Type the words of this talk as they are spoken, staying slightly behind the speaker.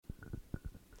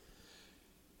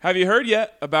Have you heard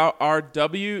yet about our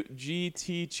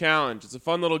WGT Challenge? It's a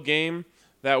fun little game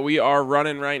that we are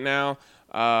running right now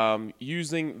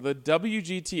using the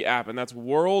WGT app, and that's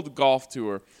World Golf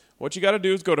Tour. What you got to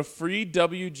do is go to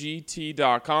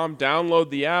freewgt.com,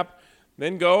 download the app,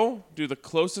 then go do the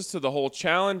closest to the hole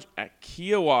challenge at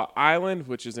Kiowa Island,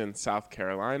 which is in South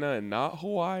Carolina and not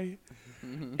Hawaii.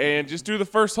 And just do the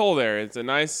first hole there. It's a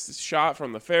nice shot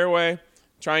from the fairway.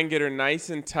 Try and get her nice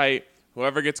and tight.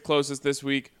 Whoever gets closest this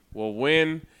week will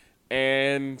win.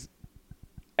 And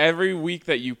every week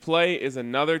that you play is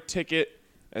another ticket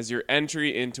as your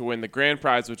entry in to win the grand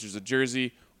prize, which is a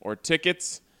jersey or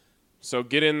tickets. So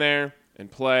get in there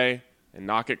and play and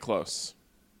knock it close.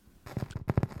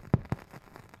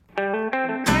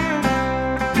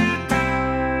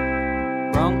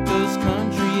 Broncos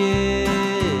country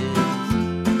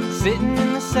is sitting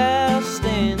in the south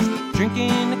stands,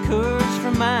 drinking the Coors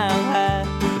from Mile High.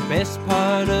 The best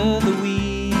part of the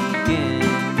weekend,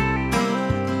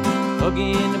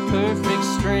 hugging a perfect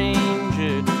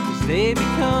stranger as they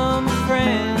become a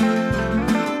friend,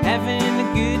 having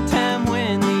a good time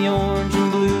when the orange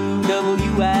and blue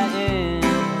WIN,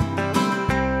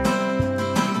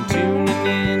 tuning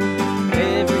in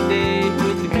every day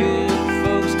with the good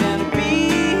folks down at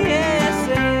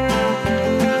BSN.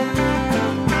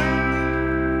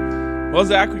 Well,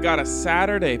 Zach, we got a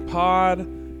Saturday pod.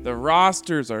 The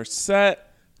rosters are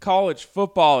set. College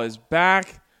football is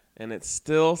back, and it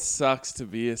still sucks to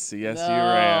be a CSU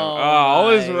Ram. All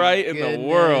is right in the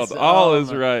world. All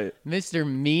is right. Mr.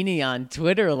 Meanie on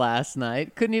Twitter last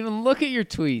night couldn't even look at your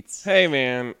tweets. Hey,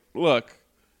 man, look,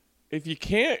 if you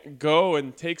can't go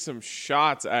and take some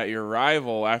shots at your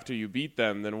rival after you beat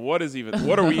them, then what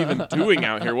are we even doing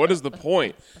out here? What is the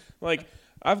point? Like,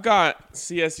 I've got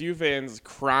CSU fans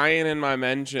crying in my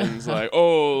mentions like,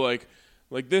 oh, like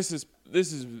this is I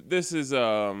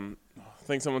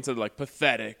think someone said like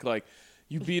pathetic, like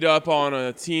you beat up on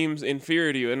a team's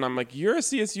inferior to you, and I'm like, you're a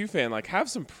CSU fan, like have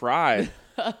some pride.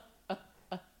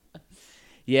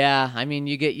 Yeah, I mean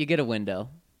you get a window.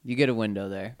 You get a window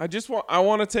there. I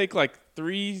want to take like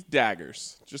 3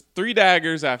 daggers. Just 3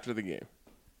 daggers after the game.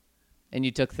 And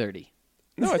you took 30.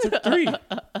 No, I took 3.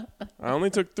 I only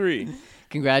took 3.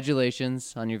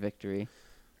 Congratulations on your victory.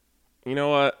 You know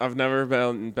what? I've never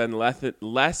been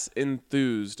less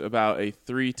enthused about a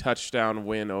 3-touchdown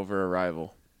win over a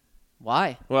rival.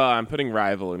 Why? Well, I'm putting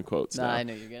rival in quotes now. I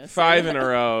know you're going to say 5 in a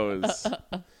row is,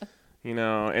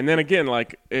 and then again,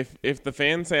 like if the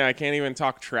fans say I can't even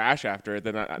talk trash after it,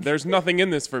 then there's nothing in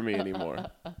this for me anymore.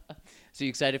 So you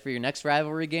excited for your next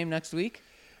rivalry game next week?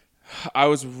 I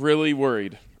was really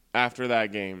worried after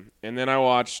that game. And then I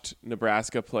watched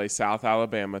Nebraska play South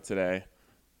Alabama today,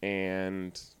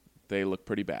 and they look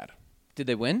pretty bad. Did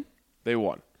they win? They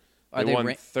won. Are they won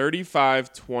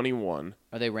 35-21.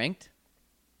 Are they ranked?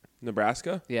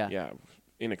 Nebraska? Yeah. Yeah,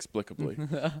 inexplicably.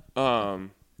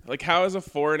 Like, how is a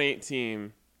 4-8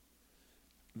 team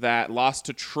that lost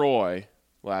to Troy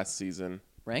last season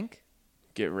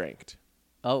get ranked?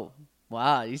 Oh,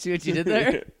 wow. You see what you did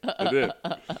there? I did.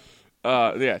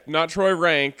 Yeah, not Troy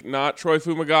Rank, not Troy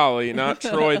Fumagalli, not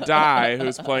Troy Dye,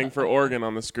 who's playing for Oregon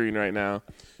on the screen right now.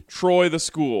 Troy the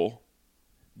school.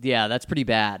 Yeah, that's pretty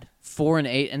bad.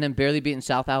 4-8, and then barely beating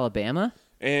South Alabama.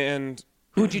 And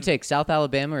who would you take, South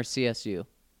Alabama or CSU?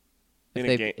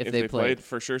 If they played,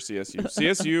 for sure CSU.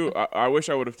 CSU, I wish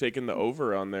I would have taken the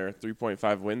over on their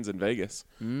 3.5 wins in Vegas.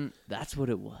 That's what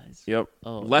it was. Yep.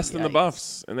 Oh, less than the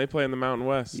Buffs, and they play in the Mountain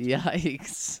West.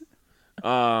 Yikes.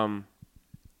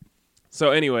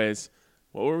 So, anyways,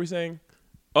 what were we saying?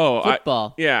 Oh,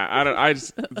 football. I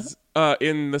just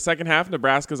in the second half,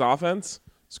 Nebraska's offense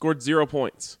scored 0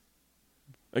 points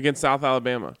against South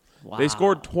Alabama. Wow. They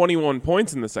scored 21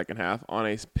 points in the second half on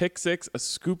a pick six, a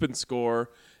scoop and score,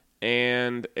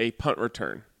 and a punt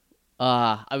return.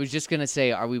 I was just going to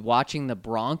say, are we watching the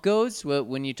Broncos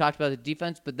when you talked about the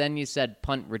defense, but then you said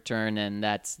punt return, and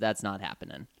that's not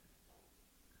happening.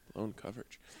 Lone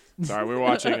coverage. Sorry, we're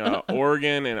watching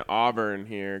Oregon and Auburn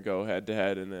here go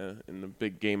head-to-head in the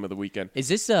big game of the weekend. Is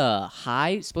this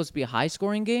supposed to be a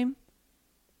high-scoring game?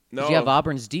 No. You have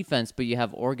Auburn's defense, but you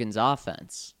have Oregon's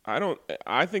offense.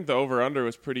 I think the over-under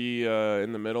was pretty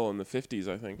in the middle, in the 50s,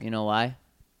 I think. You know why?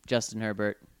 Justin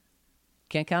Herbert.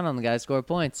 Can't count on the guy to score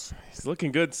points. He's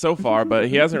looking good so far, but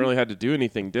he hasn't really had to do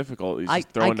anything difficult. He's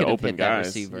just throwing to open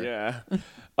guys. Yeah.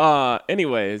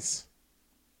 Anyways,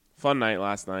 fun night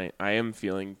last night. I am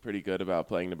feeling pretty good about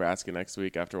playing Nebraska next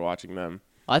week after watching them.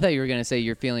 I thought you were going to say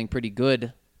you're feeling pretty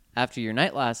good after your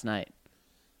night last night.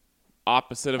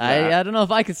 Opposite of that. I don't know if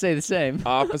I could say the same.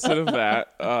 Opposite of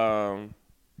that.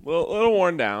 Little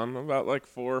worn down, about like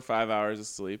 4 or 5 hours of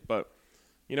sleep, but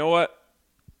You know what?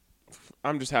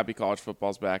 I'm just happy college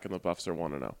football's back and the Buffs are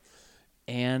 1-0.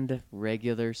 And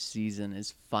regular season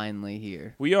is finally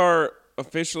here. We are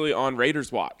officially on Raiders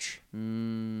watch.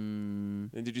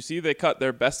 Mm. And did you see they cut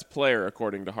their best player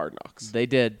according to Hard Knocks? They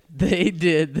did.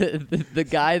 The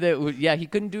guy that he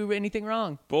couldn't do anything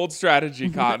wrong. Bold strategy,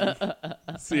 Cotton.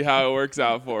 See how it works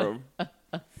out for him.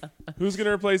 Who's going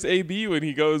to replace AB when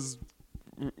he goes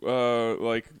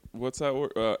what's that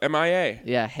word? MIA.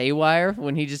 Yeah, haywire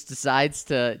when he just decides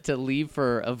to leave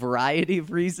for a variety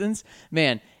of reasons.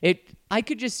 Man, I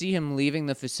could just see him leaving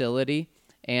the facility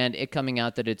and it coming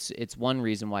out that it's one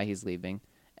reason why he's leaving.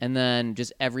 And then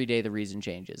just every day the reason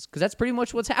changes. Because that's pretty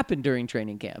much what's happened during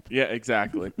training camp. Yeah,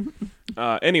 exactly.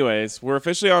 Anyways, we're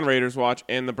officially on Raiders watch,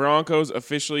 and the Broncos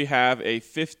officially have a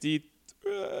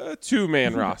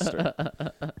 52-man roster.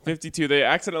 52.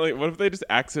 What if they just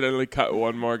accidentally cut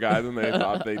one more guy than they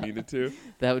thought they needed to?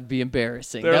 That would be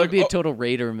embarrassing. They're that like, would be a total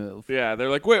Raider move. Yeah, they're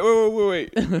like, wait. we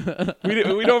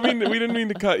didn't mean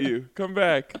to cut you. Come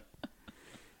back.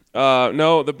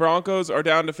 No, the Broncos are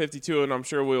down to 52, and I'm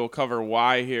sure we will cover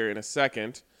why here in a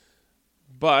second.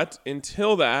 But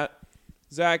until that,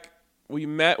 Zach, we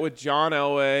met with John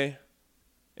Elway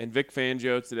and Vic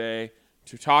Fangio today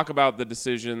to talk about the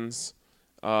decisions.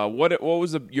 What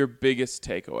was your biggest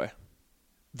takeaway?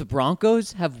 The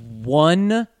Broncos have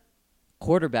one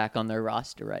quarterback on their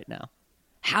roster right now.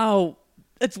 How?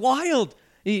 It's wild.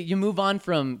 You move on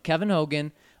from Kevin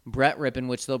Hogan, Brett Rippon,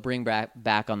 which they'll bring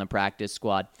back on the practice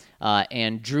squad,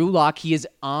 and Drew Lock. He is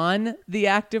on the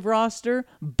active roster,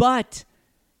 but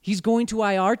he's going to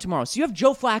IR tomorrow. So you have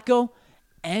Joe Flacco,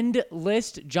 end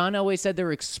list. John Elway said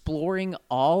they're exploring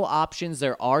all options.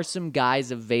 There are some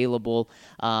guys available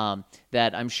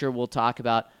that I'm sure we'll talk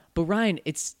about. But Ryan,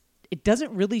 it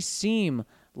doesn't really seem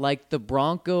like the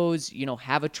Broncos,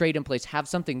 have a trade in place, have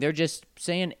something. They're just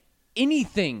saying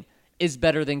anything is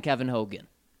better than Kevin Hogan.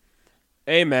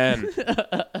 Amen.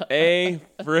 A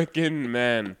frickin'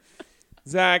 man.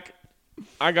 Zach,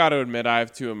 I got to admit I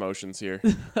have two emotions here.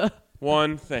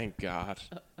 One, thank God.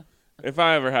 If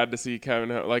I ever had to see Kevin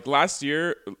Hogan, like last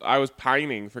year, I was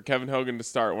pining for Kevin Hogan to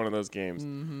start one of those games.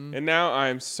 Mm-hmm. And now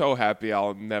I'm so happy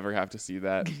I'll never have to see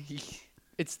that.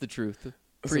 It's the truth.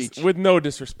 Preach. With no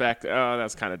disrespect.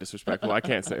 That's kind of disrespectful. I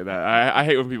can't say that. I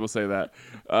hate when people say that.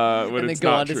 When and it's they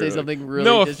go not on to true. say something really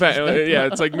no disrespectful. offense. Yeah,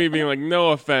 it's like me being like,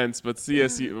 no offense, but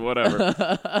CSU,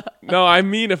 whatever. No, I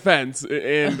mean offense.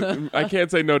 And I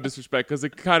can't say no disrespect because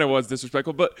it kind of was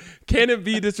disrespectful. But can it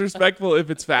be disrespectful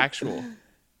if it's factual?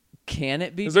 Can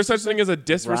it be? Is there such thing as a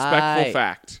disrespectful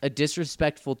fact? A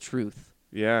disrespectful truth.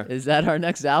 Yeah. Is that our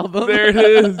next album? There it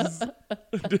is.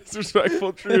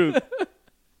 Disrespectful truth.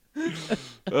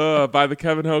 By the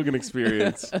Kevin Hogan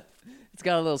Experience. It's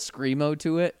got a little screamo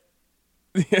to it.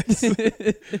 Yes.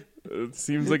 It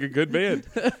seems like a good band.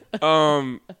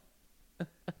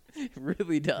 It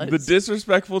really does. The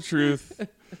disrespectful truth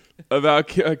about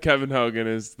Kevin Hogan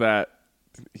is that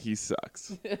he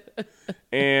sucks.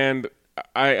 And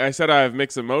I said I have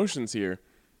mixed emotions here.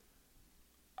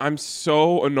 I'm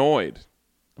so annoyed.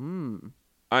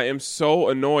 I am so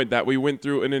annoyed that we went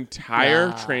through an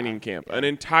entire training camp, an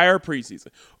entire preseason,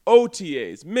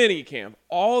 OTAs, mini camp,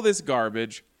 all this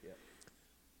garbage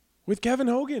with Kevin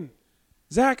Hogan.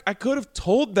 Zach, I could have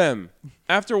told them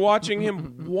after watching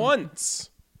him once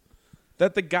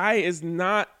that the guy is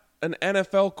not an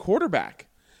NFL quarterback.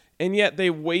 And yet they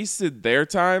wasted their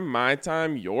time, my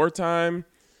time, your time,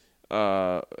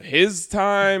 his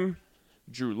time,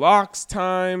 Drew Lock's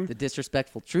time. The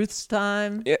disrespectful truth's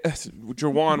time. Yes,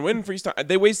 Juwan Winfrey's time.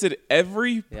 They wasted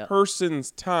every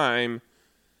person's time,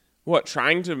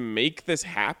 trying to make this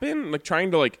happen? Like,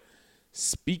 trying to,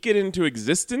 speak it into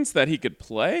existence that he could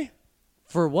play?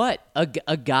 For what?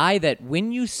 A guy that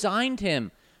when you signed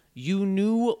him, you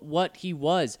knew what he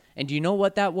was. And do you know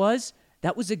what that was?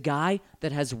 That was a guy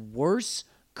that has worse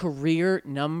career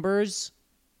numbers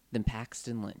than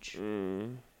Paxton Lynch.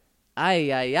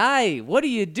 Ay, what are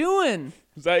you doing?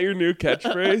 Is that your new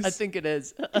catchphrase? I think it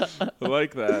is. I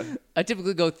like that. I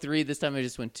typically go 3. This time I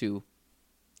just went 2.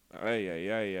 Ay.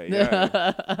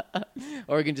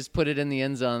 Or we can just put it in the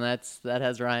end zone. That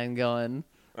has Ryan going.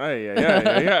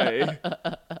 Ay.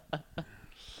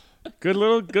 Good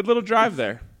little drive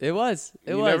there. It was.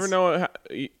 You never know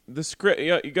the script.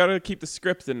 You got to keep the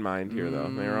script in mind here,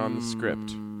 though. They're on the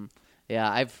script.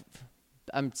 Yeah,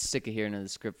 I'm sick of hearing the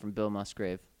script from Bill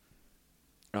Musgrave.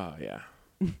 Oh, yeah.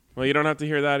 Well, you don't have to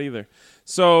hear that either.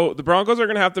 So the Broncos are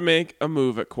going to have to make a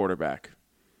move at quarterback.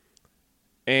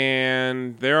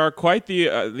 And there are quite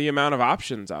the amount of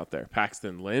options out there.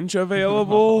 Paxton Lynch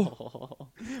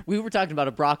available. We were talking about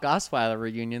a Brock Osweiler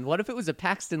reunion. What if it was a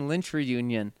Paxton Lynch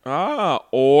reunion?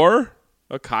 Or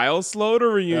a Kyle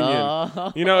Sloter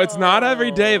reunion. You know, it's not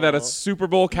every day that a Super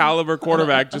Bowl caliber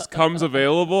quarterback just comes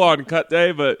available on cut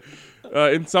day, but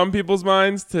in some people's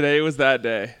minds, today was that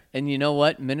day. And you know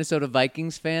what? Minnesota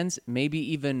Vikings fans may be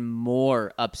even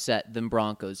more upset than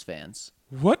Broncos fans.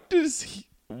 What does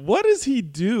he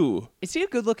do? Is he a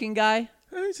good-looking guy?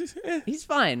 He's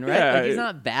fine, right? Yeah, like he's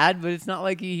not bad, but it's not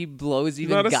like he blows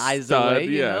even guys stud, away,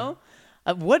 you know?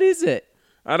 What is it?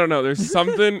 I don't know. There's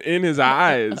something in his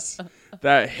eyes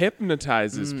that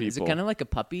hypnotizes people. Is it kind of like a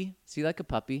puppy? Is he like a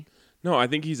puppy? No, I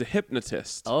think he's a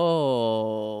hypnotist.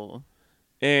 Oh.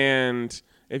 And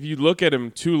if you look at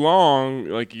him too long,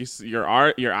 like your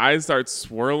eyes start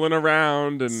swirling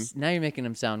around, and Now you're making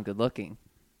him sound good-looking.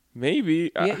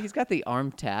 maybe Yeah, he's got the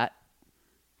arm tat,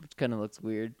 which kind of looks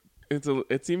weird.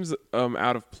 it seems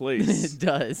out of place. It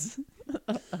does.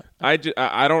 I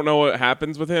don't know what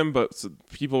happens with him, but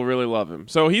people really love him.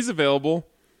 So he's available.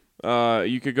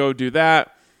 You could go do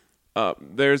that.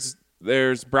 There's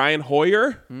Brian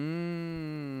Hoyer.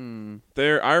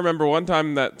 I remember one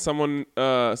time that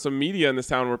some media in this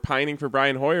town were pining for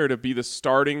Brian Hoyer to be the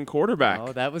starting quarterback.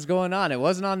 Oh, that was going on. It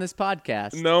wasn't on this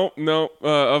podcast. No,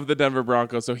 of the Denver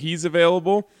Broncos. So he's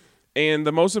available. And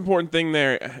the most important thing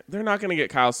there, they're not going to get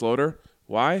Kyle Sloter.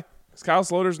 Why? Because Kyle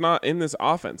Sloter's not in this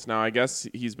offense. Now, I guess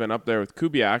he's been up there with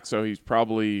Kubiak, so he's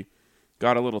probably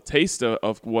got a little taste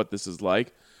of what this is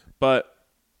like. But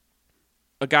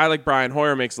a guy like Brian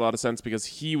Hoyer makes a lot of sense because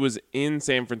he was in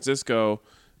San Francisco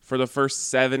for the first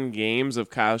 7 games of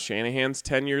Kyle Shanahan's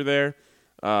tenure there.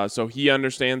 So he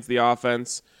understands the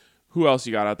offense. Who else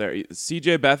you got out there?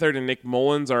 CJ Beathard and Nick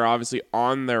Mullins are obviously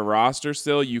on their roster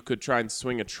still. You could try and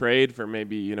swing a trade for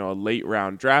maybe, a late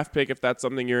round draft pick if that's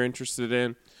something you're interested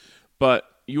in. But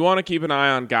you want to keep an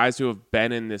eye on guys who have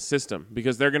been in this system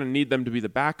because they're going to need them to be the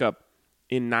backup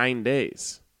in 9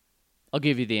 days. I'll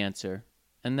give you the answer,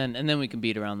 and then we can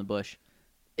beat around the bush.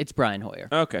 It's Brian Hoyer.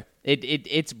 Okay.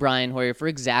 It's Brian Hoyer for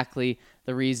exactly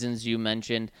the reasons you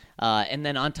mentioned. And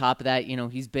then on top of that,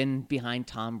 he's been behind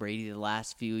Tom Brady the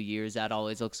last few years. That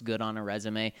always looks good on a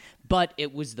resume. But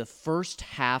it was the first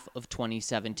half of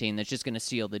 2017 that's just going to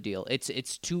seal the deal.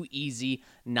 It's too easy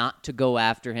not to go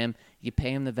after him. You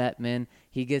pay him the vet min.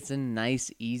 He gets a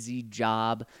nice, easy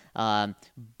job.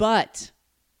 But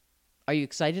are you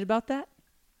excited about that?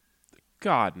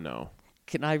 God, no.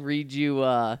 Can I read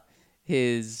you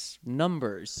his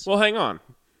numbers? Well, hang on.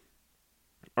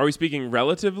 Are we speaking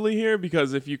relatively here?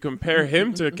 Because if you compare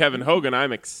him to Kevin Hogan,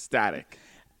 I'm ecstatic.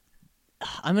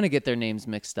 I'm going to get their names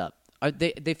mixed up.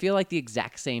 They feel like the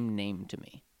exact same name to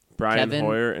me. Brian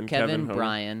Hoyer and Kevin Hogan.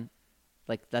 Brian.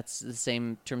 Like, that's the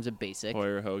same terms of basic.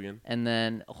 Hoyer Hogan. And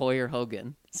then Hoyer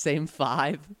Hogan. Same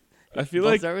 5. I feel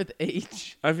Both like start with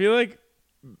H. I feel like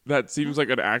that seems like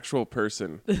an actual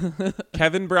person.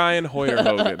 Kevin Brian Hoyer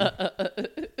Hogan.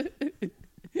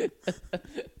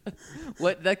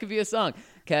 What? That could be a song.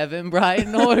 Kevin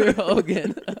Brian Hoyer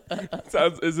Hogan.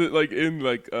 Is it like in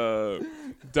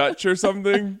Dutch or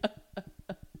something?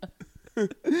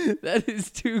 That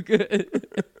is too good.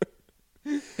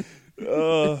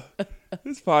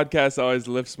 This podcast always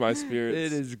lifts my spirits.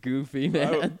 It is goofy,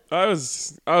 man. I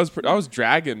was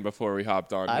dragging before we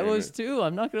hopped on. I was too.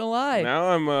 I'm not gonna lie. Now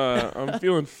I'm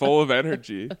feeling full of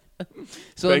energy. So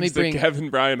Thanks let me bring to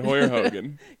Kevin Brian Hoyer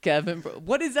Hogan.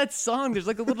 What is that song? There's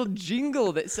like a little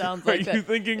jingle that sounds like that. Are you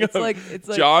thinking it's of like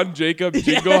John Jacob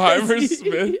Jingleheimer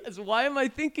Smith? Yes. Why am I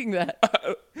thinking that?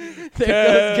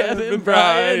 Kevin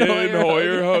Brian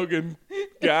Hoyer Hogan.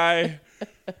 Guy.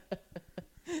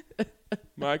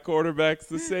 My quarterback's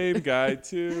the same guy,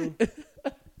 too.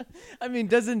 I mean,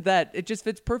 doesn't that... It just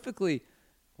fits perfectly.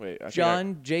 Wait,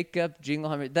 John Jacob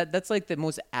Jingleheimer. That's like the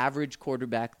most average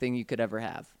quarterback thing you could ever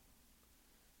have.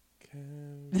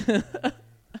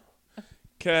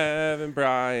 Kevin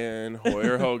Brian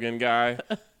Hoyer Hogan guy.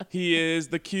 He is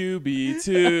the QB,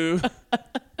 too.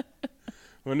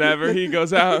 Whenever he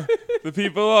goes out, the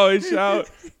people always shout,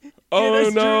 "Oh,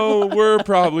 no, we're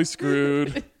probably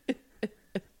screwed."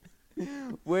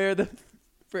 Where the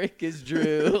frick is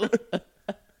Drew?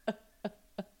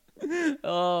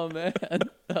 Oh, man.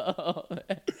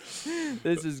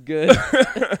 This is good.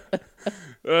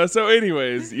 So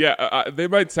anyways, they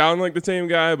might sound like the same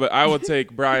guy, but I will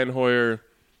take Brian Hoyer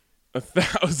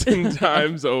 1,000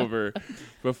 times over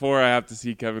before I have to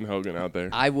see Kevin Hogan out there.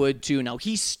 I would, too. Now,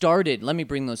 he started, let me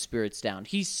bring those spirits down.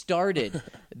 He started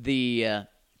the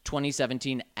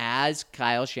 2017 as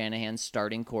Kyle Shanahan's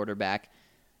starting quarterback.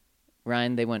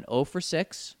 Ryan, they went 0 for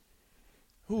 6.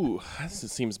 Ooh,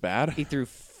 this seems bad. He threw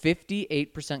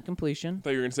 58% completion. I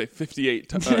thought you were going to say 58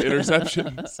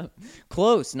 interceptions.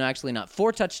 Close. No, actually not.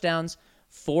 4 touchdowns,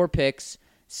 4 picks.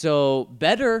 So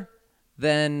better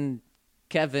than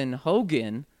Kevin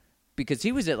Hogan, because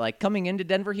he was coming into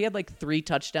Denver, he had 3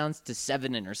 touchdowns to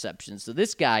 7 interceptions. So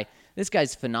this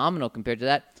guy's phenomenal compared to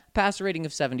that. Passer rating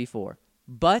of 74.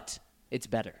 But it's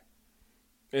better.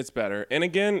 It's better. And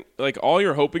again, all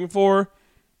you're hoping for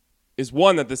is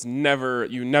one, that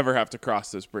you never have to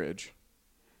cross this bridge.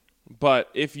 But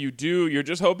if you do, you're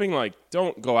just hoping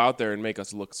don't go out there and make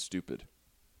us look stupid.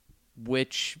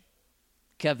 Which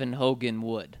Kevin Hogan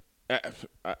would.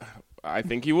 I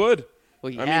think he would.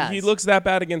 Well, I mean, he looks that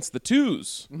bad against the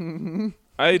 2s.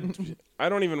 I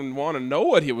don't even want to know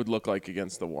what he would look like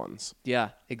against the 1s. Yeah,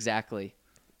 exactly.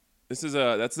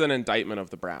 That's an indictment of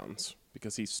the Browns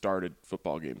because he started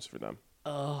football games for them.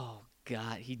 Oh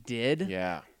God, he did?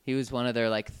 Yeah. He was one of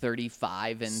their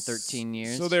 35 in 13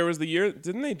 years. So there was the year,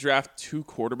 didn't they draft 2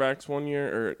 quarterbacks one year?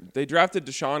 Or they drafted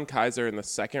DeShone Kizer in the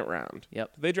 2nd round.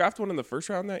 Yep. Did they draft one in the 1st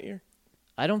round that year?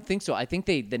 I don't think so. I think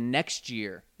the next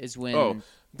year is when.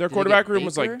 Their quarterback room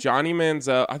was Johnny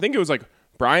Manziel. I think it was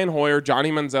Brian Hoyer,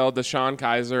 Johnny Manziel, DeShone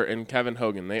Kizer, and Kevin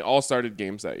Hogan. They all started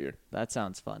games that year. That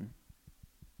sounds fun.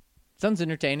 Sounds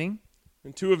entertaining.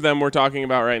 And 2 of them we're talking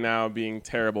about right now being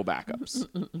terrible backups.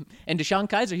 And DeShone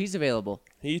Kizer, he's available.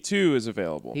 He, too, is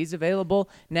available. He's available.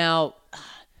 Now,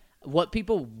 what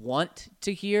people want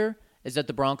to hear is that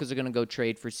the Broncos are going to go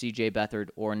trade for C.J. Beathard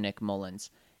or Nick Mullins.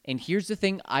 And here's the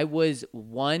thing. I was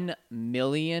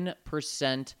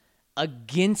 1,000,000%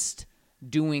 against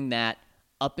doing that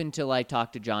up until I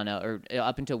talked to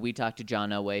up until we talked to John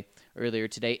Elway earlier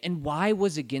today. And why I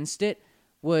was against it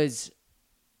was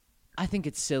I think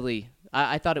it's silly.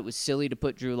 I thought it was silly to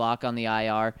put Drew Lock on the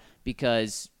IR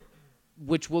because,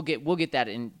 which we'll get to that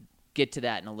in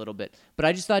a little bit. But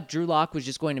I just thought Drew Lock was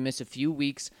just going to miss a few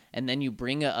weeks, and then you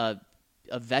bring a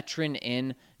veteran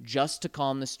in just to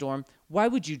calm the storm. Why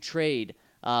would you trade,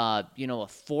 a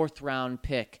 4th round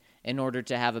pick in order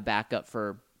to have a backup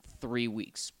for 3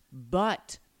 weeks?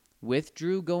 But with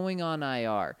Drew going on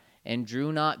IR and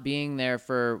Drew not being there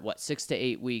for 6 to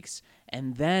 8 weeks,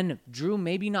 and then Drew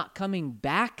maybe not coming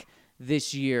back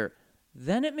this year,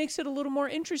 then it makes it a little more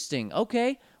interesting.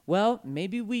 Okay, well,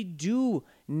 maybe we do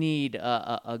need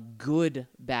a good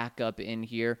backup in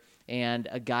here and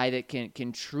a guy that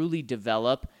can truly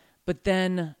develop. But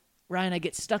then, Ryan, I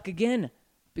get stuck again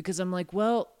because I'm like,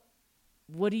 well,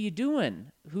 what are you doing?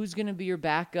 Who's going to be your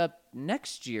backup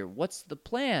next year? What's the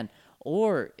plan?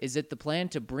 Or is it the plan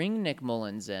to bring Nick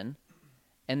Mullins in,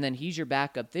 and then he's your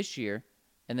backup this year,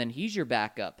 and then he's your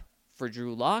backup for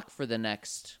Drew Lock for the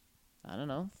next,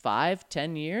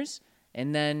 5-10 years,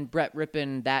 and then Brett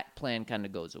Rippon, that plan kind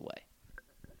of goes away?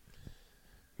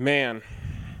 Man,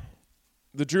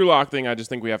 the Drew Lock thing I just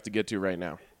think we have to get to right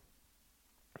now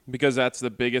because that's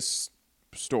the biggest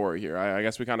story here. I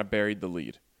guess we kind of buried the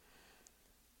lead.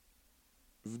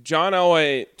 John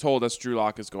Elway told us Drew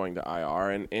Lock is going to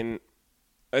IR, and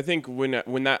I think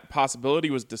when that possibility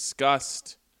was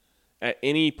discussed at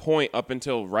any point up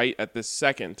until right at this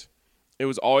second, it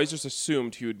was always just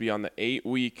assumed he would be on the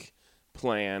 8-week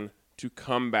plan to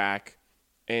come back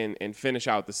and finish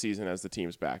out the season as the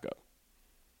team's backup.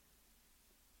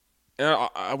 And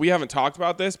we haven't talked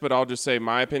about this, but I'll just say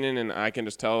my opinion, and I can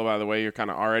just tell by the way you're kind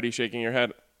of already shaking your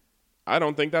head. I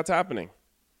don't think that's happening.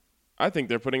 I think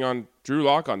they're putting on Drew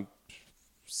Lock on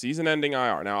season-ending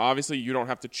IR. Now, obviously, you don't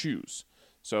have to choose.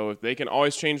 So they can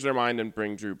always change their mind and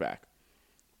bring Drew back.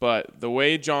 But the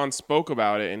way John spoke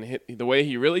about it and the way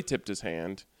he really tipped his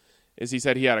hand is he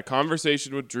said he had a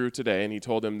conversation with Drew today, and he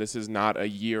told him this is not a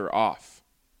year off.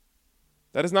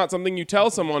 That is not something you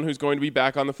tell someone who's going to be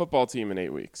back on the football team in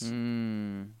 8 weeks.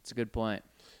 That's a good point.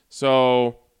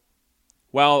 So,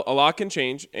 while a lot can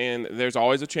change, and there's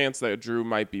always a chance that Drew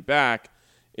might be back,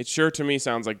 it sure to me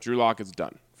sounds like Drew Lock is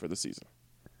done for the season.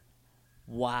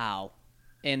 Wow.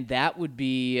 And that would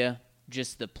be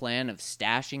just the plan of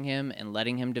stashing him and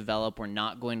letting him develop. We're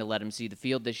not going to let him see the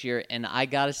field this year. And I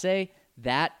got to say,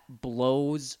 that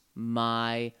blows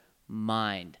my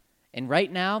mind. And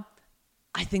right now,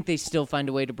 I think they still find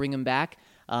a way to bring him back.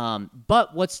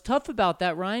 But what's tough about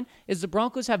that, Ryan, is the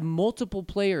Broncos have multiple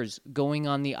players going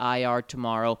on the IR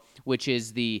tomorrow, which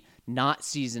is the not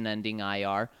season-ending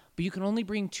IR. But you can only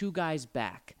bring 2 guys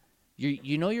back.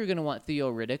 You know you're going to want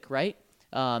Theo Riddick, right?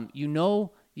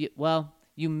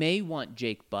 You may want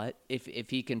Jake Butt if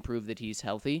he can prove that he's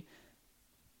healthy.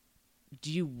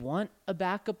 Do you want a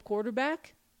backup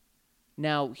quarterback?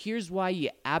 Now, here's why you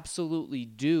absolutely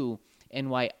do, and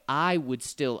why I would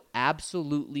still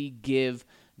absolutely give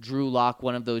Drew Lock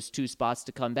one of those 2 spots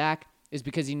to come back is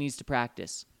because he needs to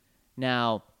practice.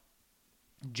 Now,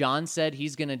 John said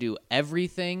he's going to do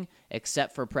everything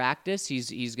except for practice.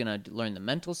 He's going to learn the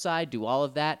mental side, do all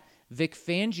of that. Vic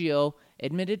Fangio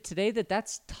admitted today that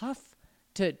that's tough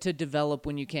to develop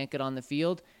when you can't get on the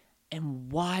field.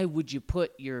 And why would you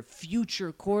put your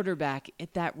future quarterback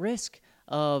at that risk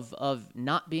of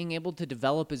not being able to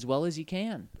develop as well as he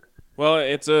can? Well,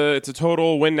 it's a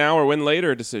total win now or win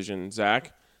later decision,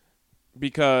 Zach,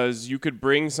 because you could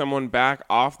bring someone back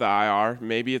off the IR.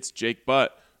 Maybe it's Jake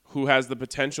Butt, who has the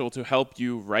potential to help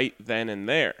you right then and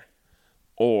there.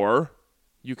 Or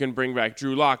you can bring back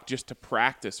Drew Lock just to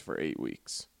practice for 8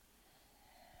 weeks.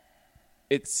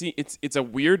 It's a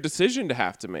weird decision to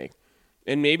have to make.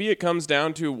 And maybe it comes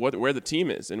down to where the team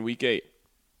is in week 8.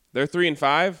 They're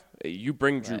 3-5. You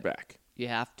bring Drew back. You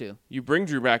have to. You bring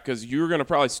Drew back because you're going to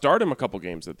probably start him a couple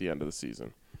games at the end of the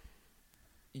season.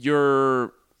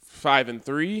 You're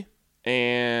 5-3,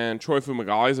 and Troy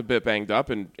Fumagalli's a bit banged up,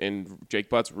 and Jake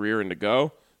Butt's rearing to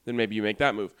go. Then maybe you make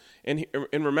that move. And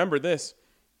remember this.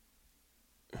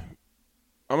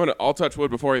 I'll touch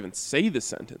wood before I even say the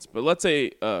sentence. But let's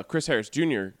say Chris Harris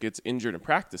Jr. gets injured in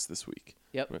practice this week.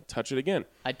 Yep. I'm gonna touch it again.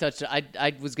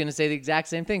 I was gonna say the exact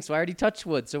same thing, so I already touched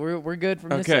wood, so we're good from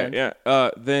this end. Okay, yeah.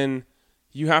 Then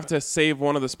you have to save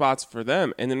one of the spots for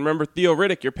them, and then remember Theo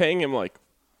Riddick, you're paying him like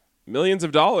millions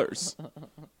of dollars.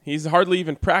 He's hardly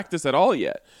even practiced at all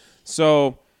yet.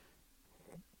 So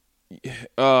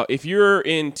if you're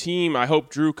in team, I hope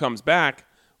Drew comes back.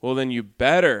 Well, then you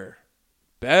better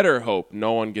hope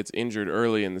no one gets injured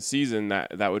early in the season.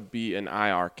 That would be an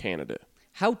IR candidate.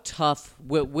 How tough,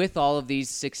 with all of these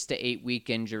 6 to 8 week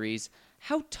injuries,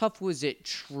 how tough was it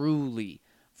truly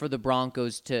for the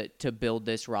Broncos to build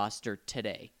this roster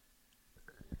today?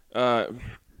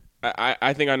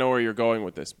 I think I know where you're going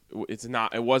with this.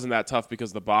 It wasn't that tough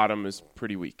because the bottom is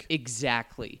pretty weak.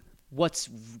 Exactly. What's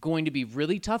going to be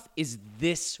really tough is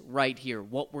this right here,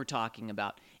 what we're talking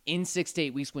about. In 6 to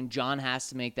 8 weeks, when John has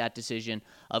to make that decision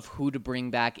of who to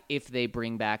bring back, if they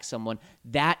bring back someone,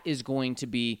 that is going to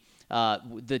be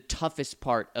the toughest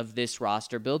part of this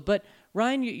roster build. But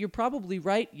Ryan, you're probably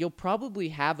right. You'll probably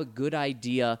have a good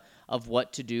idea of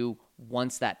what to do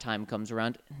once that time comes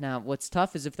around. Now, what's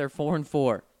tough is if they're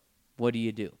 4-4, what do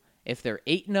you do? If they're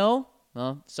 8-0,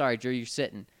 well, sorry, Drew, you're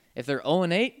sitting. If they're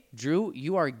 0-8, Drew,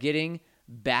 you are getting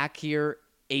back here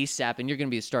ASAP, and you're going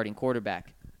to be a starting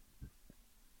quarterback.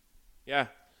 Yeah,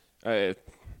 it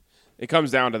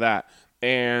comes down to that.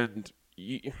 And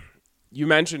you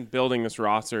mentioned building this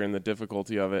roster and the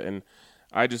difficulty of it, and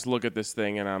I just look at this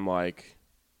thing and I'm like,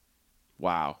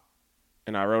 wow.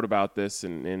 And I wrote about this,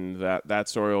 and that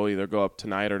story will either go up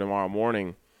tonight or tomorrow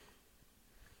morning.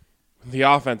 The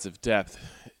offensive depth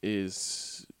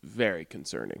is very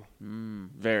concerning.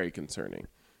 Very concerning.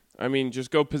 I mean,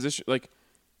 just go position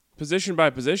by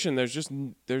position.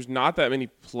 There's not that many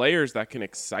players that can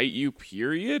excite you,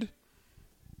 period.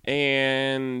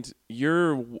 And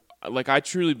I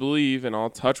truly believe, and I'll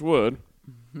touch wood,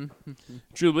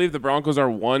 truly believe the Broncos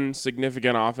are one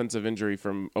significant offensive injury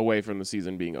away from the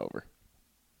season being over.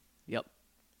 Yep.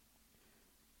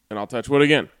 And I'll touch wood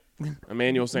again.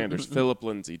 Emmanuel Sanders, Phillip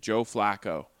Lindsay, Joe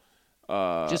Flacco.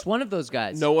 Just one of those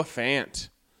guys. Noah Fant.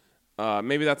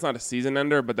 Maybe that's not a season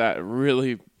ender, but that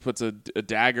really puts a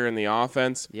dagger in the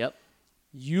offense. Yep.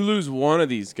 You lose one of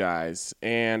these guys,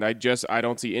 and I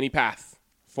don't see any path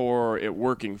for it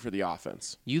working for the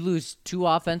offense. You lose 2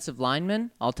 offensive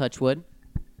linemen. I'll touch wood.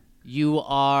 You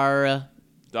are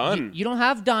done. You don't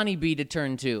have Donnie B to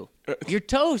turn to. You're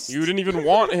toast. You didn't even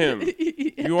want him.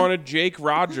 Yeah. You wanted Jake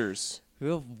Rogers.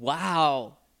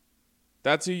 Wow.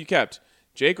 That's who you kept.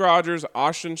 Jake Rogers,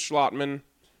 Austin Schlottman,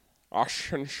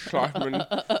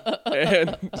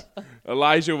 and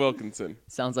Elijah Wilkinson.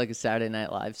 Sounds like a Saturday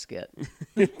Night Live skit.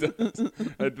 It does.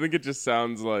 I think it just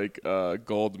sounds like a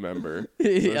Gold member.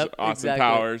 Yep, Austin exactly.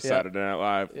 Powers, Yep. Saturday Night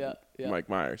Live, Yep. Mike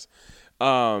Myers.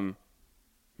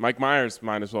 Mike Myers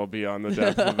might as well be on the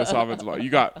depth of this offensive line.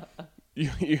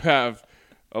 You have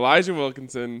Elijah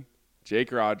Wilkinson,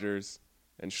 Jake Rogers,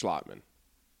 and Schlottman.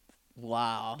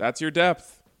 Wow. That's your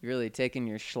depth. You're really taking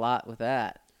your schlot with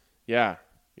that. Yeah.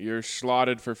 You're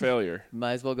slotted for failure.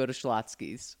 Might as well go to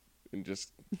Schlotsky's. And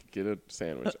just get a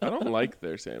sandwich. I don't like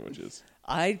their sandwiches.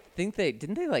 I think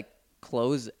didn't they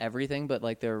close everything but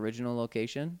their original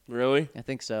location? Really? I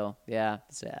think so. Yeah,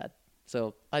 sad.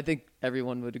 So I think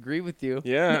everyone would agree with you.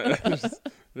 Yeah. I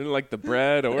didn't like the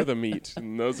bread or the meat.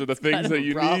 And those are the things that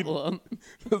you need.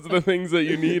 Those are the things that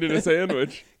you need in a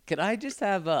sandwich. Could I just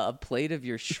have a plate of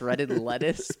your shredded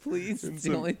lettuce, please? It's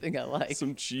the only thing I like.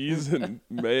 Some cheese and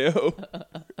mayo.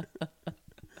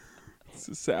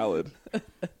 It's a salad.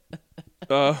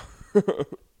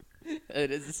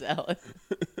 It is a salad.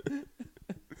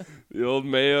 The old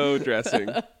mayo dressing.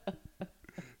 God,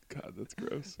 that's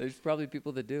gross. There's probably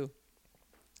people that do.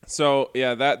 So,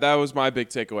 yeah, that was my big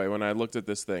takeaway when I looked at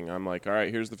this thing. I'm like, all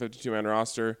right, here's the 52-man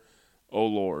roster. Oh,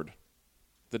 Lord.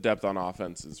 The depth on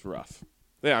offense is rough.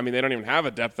 Yeah, I mean, they don't even have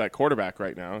a depth at quarterback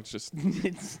right now. It's just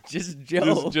It's just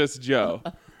Joe. just Joe.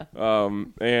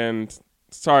 And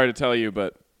sorry to tell you,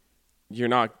 but you're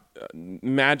not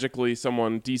magically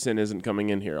someone decent isn't coming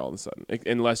in here all of a sudden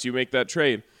unless you make that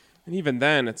trade. And even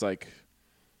then, it's like,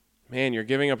 man, you're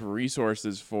giving up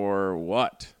resources for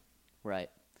what? Right.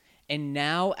 And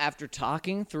now, after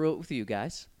talking through it with you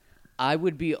guys, I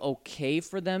would be okay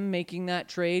for them making that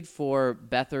trade for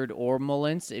Beathard or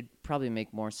Mullins. It'd probably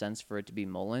make more sense for it to be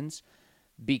Mullins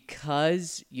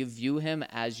because you view him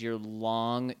as your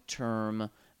long-term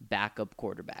backup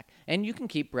quarterback. And you can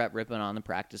keep Brett Rippon on the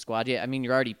practice squad. Yeah, I mean,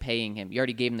 you're already paying him. You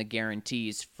already gave him the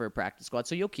guarantees for practice squad,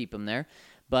 so you'll keep him there.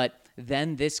 But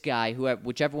then this guy,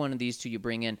 whichever one of these two you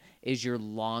bring in, is your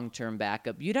long-term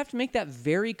backup. You'd have to make that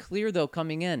very clear, though,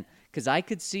 coming in. Because I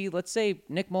could see, let's say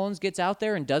Nick Mullins gets out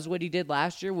there and does what he did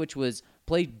last year, which was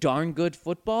play darn good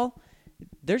football.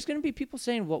 There's going to be people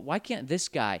saying, well, why can't this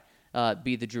guy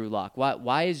be the Drew Lock?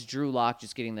 Why is Drew Lock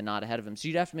just getting the nod ahead of him? So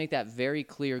you'd have to make that very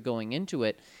clear going into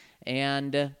it.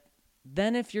 And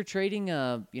then if you're trading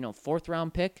a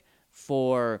fourth-round pick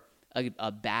for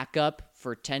a backup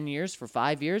for 10 years, for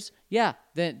 5 years, yeah,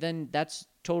 then that's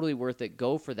totally worth it.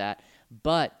 Go for that.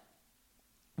 But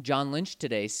John Lynch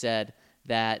today said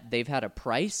that they've had a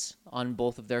price on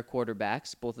both of their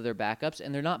quarterbacks, both of their backups,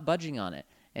 and they're not budging on it.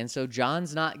 And so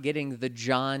John's not getting the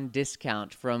John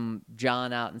discount from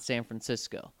John out in San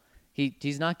Francisco.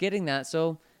 He's not getting that.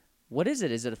 So what is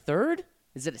it? Is it a third?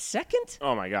 Is it a second?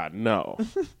 Oh, my God, no.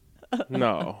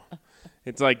 No.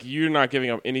 It's like you're not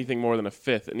giving up anything more than a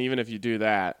fifth. And even if you do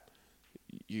that,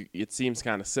 it seems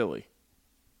kind of silly.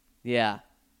 Yeah.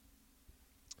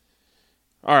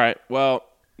 All right. Well,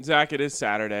 Zach, it is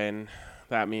Saturday, and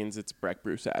that means it's Breck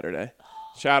Brew Saturday.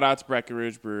 Shout out to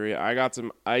Breckenridge Brewery. I got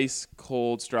some ice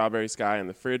cold strawberry sky in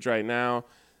the fridge right now.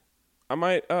 I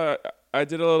might. I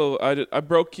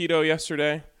broke keto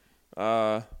yesterday.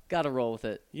 Got to roll with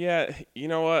it. Yeah. You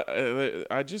know what?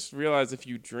 I just realized if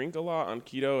you drink a lot on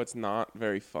keto, it's not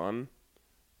very fun.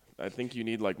 I think you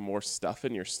need like more stuff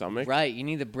in your stomach. Right. You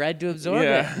need the bread to absorb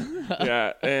it.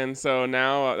 Yeah. And so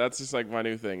now that's just like my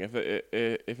new thing.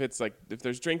 If it's like if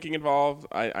there's drinking involved,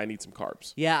 I need some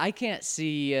carbs. Yeah, I can't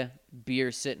see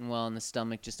beer sitting well in the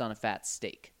stomach just on a fat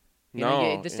steak.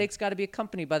 The steak's got to be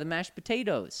accompanied by the mashed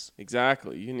potatoes.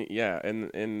 Exactly. You need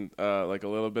and like a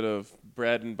little bit of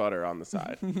bread and butter on the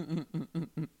side.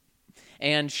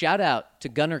 And shout out to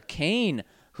Gunnar Kane,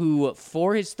 who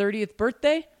for his 30th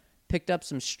birthday picked up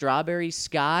some strawberry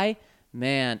sky.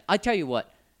 Man, I tell you what,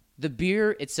 the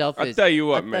beer itself is... I'll tell you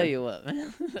what,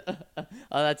 man. Oh,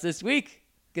 that's this week.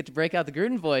 Get to break out the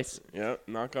Gruden voice. Yep,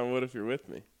 knock on wood if you're with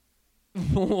me.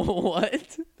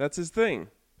 What? That's his thing.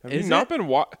 Have Is you not it?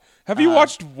 been Have you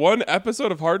watched one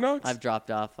episode of Hard Knocks? I've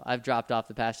dropped off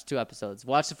the past 2 episodes.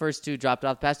 Watched the first 2, dropped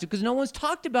off the past 2 because no one's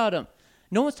talked about him.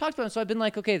 So I've been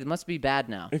like, okay, that must be bad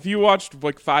now. If you watched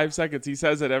like 5 seconds, he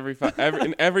says it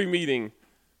in every meeting.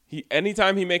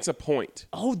 Anytime he makes a point.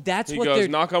 Oh, that's he what goes, they're...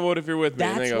 knock on wood if you're with me.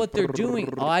 That's what they're doing.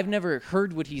 Oh, I've never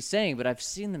heard what he's saying, but I've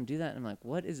seen them do that. And I'm like,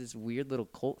 what is this weird little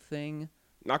cult thing?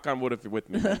 Knock on wood if you're with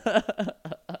me.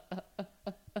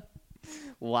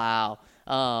 Wow.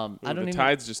 The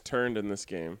tides just turned in this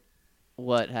game.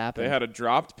 What happened? They had a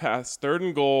dropped pass, 3rd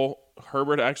and goal.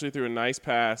 Herbert actually threw a nice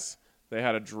pass. They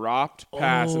had a dropped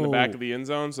pass in the back of the end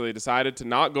zone, so they decided to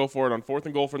not go for it on 4th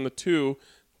and goal from the 2.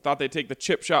 Thought they'd take the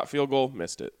chip shot field goal,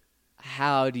 missed it.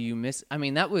 How do you miss? I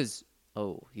mean, that was...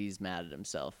 Oh, he's mad at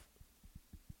himself.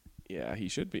 Yeah, he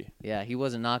should be. Yeah, he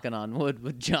wasn't knocking on wood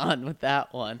with John with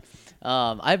that one.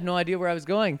 I have no idea where I was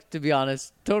going, to be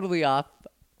honest. Totally off.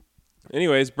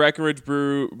 Anyways, Breckenridge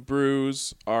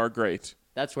brews are great.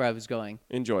 That's where I was going.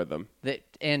 Enjoy them.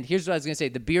 And here's what I was going to say.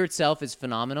 The beer itself is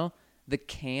phenomenal. The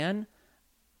can,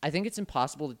 I think it's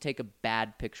impossible to take a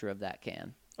bad picture of that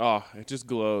can. Oh, it just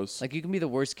glows. Like, you can be the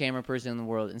worst camera person in the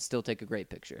world and still take a great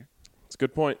picture. It's a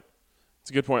good point.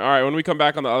 All right, when we come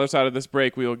back on the other side of this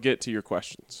break, we will get to your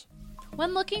questions.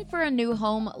 When looking for a new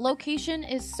home, location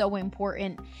is so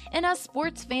important. And as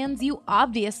sports fans, you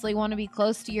obviously want to be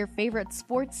close to your favorite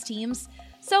sports teams.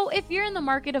 So if you're in the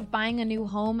market of buying a new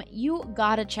home, you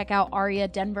gotta check out Aria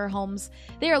Denver Homes.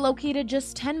 They are located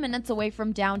just 10 minutes away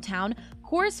from downtown,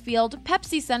 Coors Field,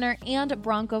 Pepsi Center, and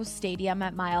Broncos Stadium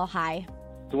at Mile High.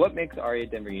 So what makes Aria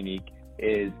Denver unique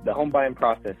is the home buying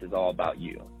process is all about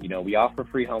you. You know, we offer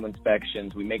free home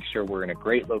inspections. We make sure we're in a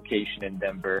great location in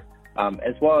Denver,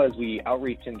 as well as we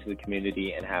outreach into the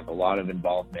community and have a lot of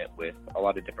involvement with a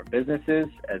lot of different businesses,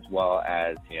 as well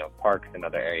as, you know, parks and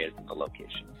other areas in the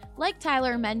location. Like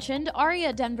Tyler mentioned,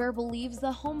 Aria Denver believes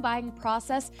the home buying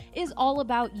process is all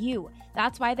about you.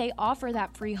 That's why they offer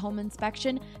that free home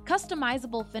inspection,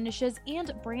 customizable finishes,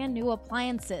 and brand new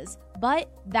appliances.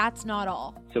 But that's not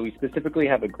all. So we specifically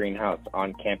have a greenhouse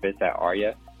on campus at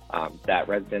Aria that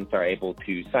residents are able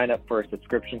to sign up for a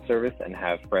subscription service and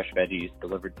have fresh veggies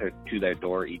delivered to their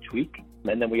door each week.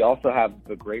 And then we also have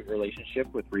a great relationship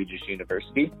with Regis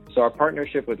University. So our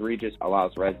partnership with Regis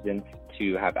allows residents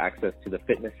to have access to the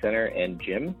fitness center and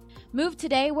gym. Move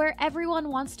today where everyone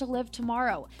wants to live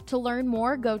tomorrow. To learn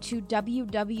more, go to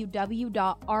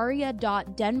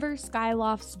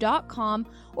www.aria.denverskyloft's.com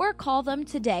or call them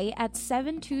today at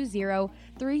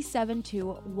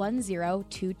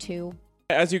 720-372-1022.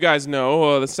 As you guys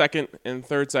know, the second and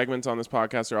third segments on this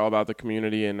podcast are all about the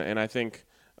community, and I think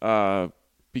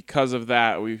because of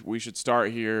that, we should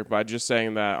start here by just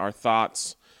saying that our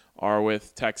thoughts are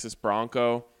with Texas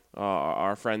Bronco,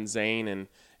 our friend Zane,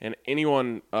 and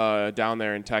anyone down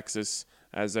there in Texas,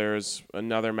 as there's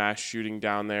another mass shooting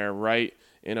down there right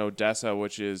in Odessa,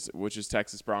 which is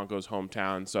Texas Broncos'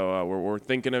 hometown. So we're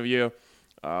thinking of you.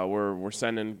 We're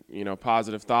sending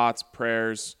positive thoughts,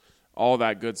 prayers, all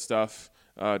that good stuff.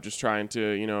 Just trying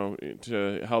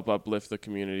to help uplift the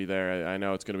community there. I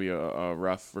know it's going to be a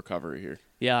rough recovery here.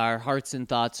 Yeah, our hearts and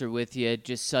thoughts are with you.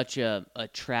 Just such a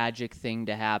tragic thing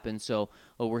to happen. So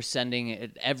we're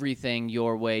sending everything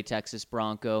your way, Texas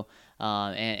Bronco,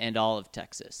 and all of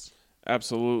Texas.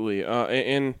 Absolutely.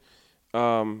 And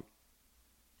I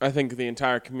think the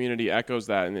entire community echoes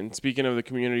that. And speaking of the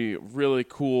community, really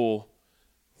cool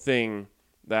thing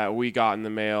that we got in the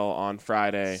mail on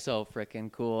Friday. So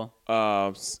freaking cool.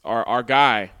 Our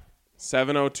guy,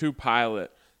 702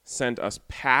 Pilot, sent us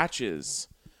patches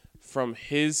from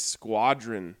his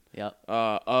squadron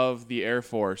of the Air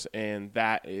Force, and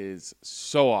that is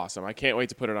so awesome. I can't wait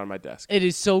to put it on my desk. It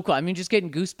is so cool. I mean, just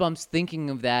getting goosebumps thinking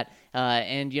of that.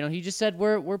 And he just said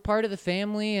we're part of the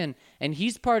family, and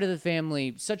he's part of the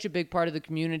family, such a big part of the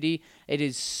community. It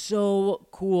is so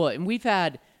cool. And we've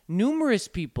had numerous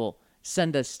people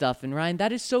send us stuff, and Ryan,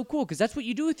 that is so cool because that's what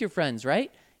you do with your friends,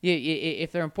 right?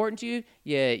 If they're important to you,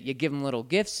 you give them little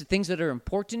gifts, things that are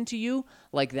important to you,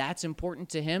 like that's important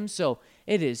to him. So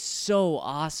it is so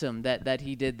awesome that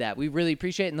he did that. We really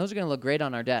appreciate it, and those are going to look great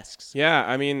on our desks. Yeah,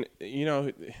 I mean, he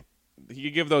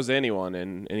could give those to anyone,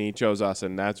 and he chose us,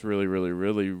 and that's really, really,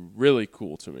 really, really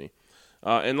cool to me.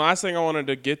 And last thing I wanted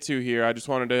to get to here, I just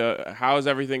wanted to, how is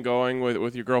everything going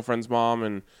with your girlfriend's mom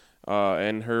and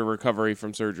her recovery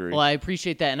from surgery? Well, I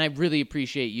appreciate that, and I really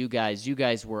appreciate you guys. You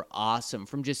guys were awesome.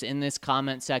 From just in this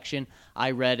comment section,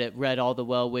 I read all the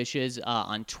well wishes.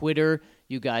 On Twitter,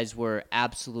 you guys were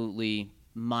absolutely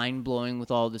mind-blowing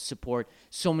with all the support.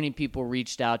 So many people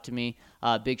reached out to me.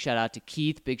 Big shout-out to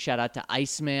Keith. Big shout-out to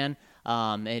Iceman.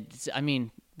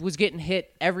 Was getting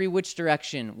hit every which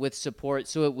direction with support,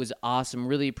 so it was awesome.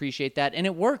 Really appreciate that, and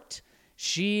it worked.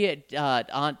 She,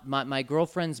 my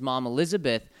girlfriend's mom,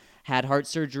 Elizabeth, had heart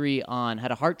surgery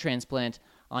had a heart transplant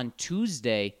on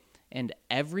Tuesday, and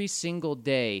every single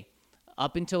day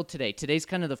up until today. Today's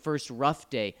kind of the first rough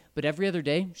day, but every other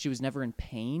day she was never in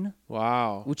pain.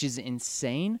 Wow. Which is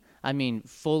insane. I mean,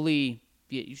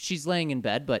 she's laying in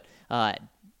bed, but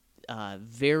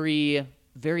very,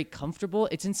 very comfortable.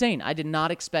 It's insane. I did not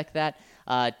expect that.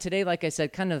 Today, like I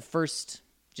said, kind of the first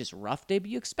just rough day, but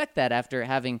you expect that after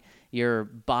having your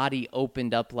body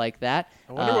opened up like that.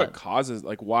 I wonder what causes,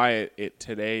 why it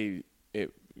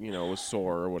was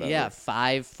sore or whatever. Yeah,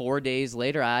 4 days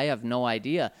later, I have no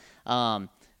idea.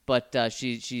 But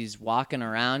she's walking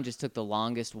around, just took the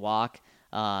longest walk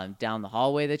down the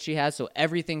hallway that she has. So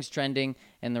everything's trending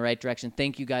in the right direction.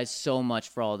 Thank you guys so much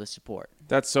for all the support.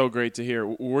 That's so great to hear.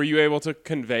 Were you able to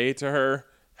convey to her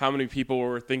how many people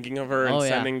were thinking of her and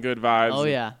sending good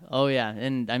vibes? Oh yeah.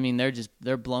 And I mean,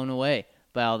 they're blown away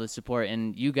by all the support.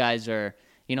 And you guys are,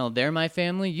 they're my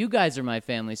family. You guys are my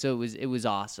family. So it was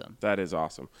awesome. That is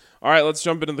awesome. All right, let's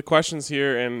jump into the questions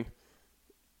here. And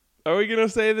are we gonna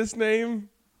say this name?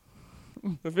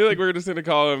 I feel like we're just gonna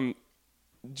call him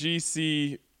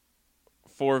GC4V.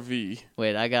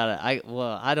 Wait, I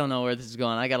don't know where this is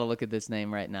going. I gotta look at this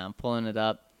name right now. I'm pulling it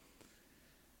up.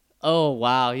 Oh,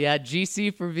 wow. Yeah,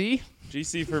 GC for V?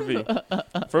 GC for V.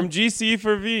 From GC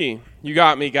for V. You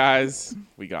got me, guys.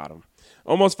 We got him.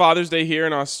 almost Father's Day here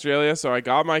in Australia, so I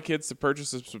got my kids to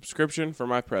purchase a subscription for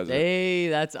my present. Hey,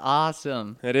 that's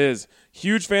awesome. It is.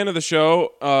 Huge fan of the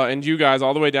show, and you guys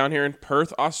all the way down here in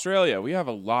Perth, Australia. We have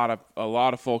a lot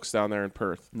of folks down there in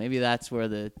Perth. Maybe that's where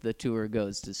the tour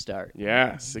goes to start.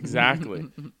 Yes, exactly.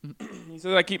 He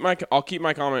says I'll keep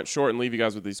my comment short and leave you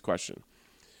guys with these questions.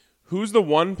 Who's the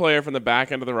one player from the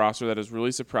back end of the roster that has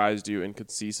really surprised you and could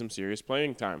see some serious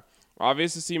playing time?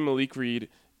 Obvious to see Malik Reed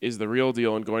is the real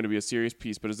deal and going to be a serious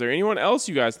piece. But is there anyone else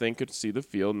you guys think could see the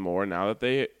field more now that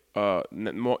they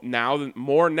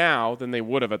more now than they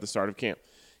would have at the start of camp?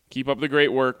 Keep up the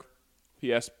great work.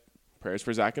 P.S. Prayers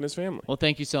for Zach and his family. Well,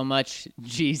 thank you so much,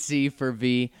 GC for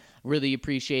V. Really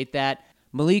appreciate that.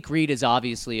 Malik Reed is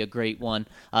obviously a great one,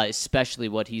 especially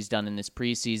what he's done in this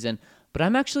preseason. But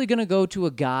I'm actually going to go to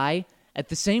a guy at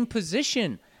the same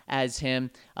position as him,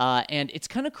 and it's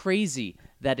kind of crazy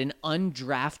that an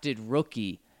undrafted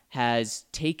rookie has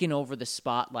taken over the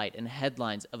spotlight and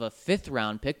headlines of a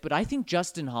 5th-round pick, but I think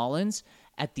Justin Hollins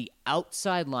at the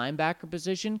outside linebacker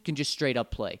position can just straight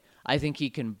up play. I think he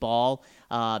can ball.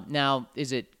 Now,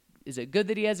 is it good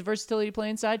that he has the versatility to play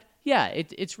inside? Yeah,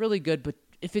 it's really good, but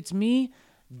if it's me,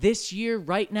 this year,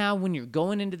 right now, when you're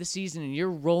going into the season and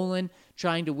you're rolling,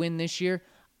 trying to win this year,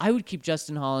 I would keep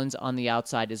Justin Hollins on the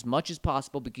outside as much as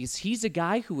possible because he's a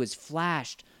guy who has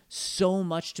flashed so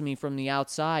much to me from the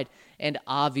outside. And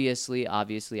obviously,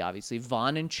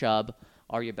 Vaughn and Chubb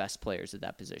are your best players at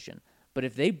that position. But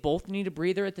if they both need a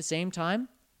breather at the same time,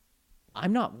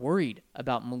 I'm not worried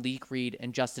about Malik Reed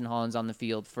and Justin Hollins on the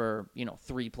field for,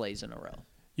 3 plays in a row.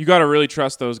 You got to really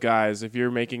trust those guys if you're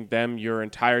making them your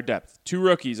entire depth. 2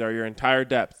 rookies are your entire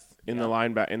depth in the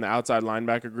outside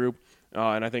linebacker group,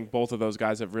 and I think both of those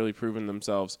guys have really proven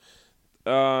themselves.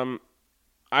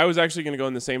 I was actually going to go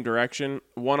in the same direction.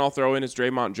 One I'll throw in is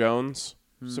Draymond Jones.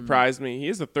 Surprised me. He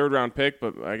is a 3rd-round pick,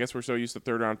 but I guess we're so used to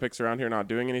 3rd-round picks around here not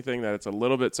doing anything that it's a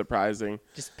little bit surprising.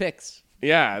 Just picks.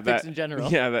 Yeah, picks in general.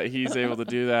 Yeah, that he's able to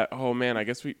do that. Oh man, I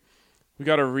guess we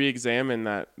got to re-examine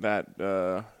that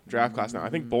draft class now.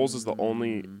 I think Bowles is the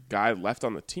only guy left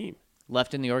on the team.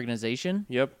 Left in the organization?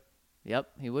 Yep,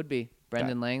 he would be.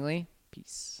 Brendan Langley,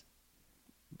 peace.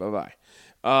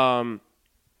 Bye-bye.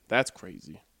 That's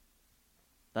crazy.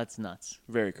 That's nuts.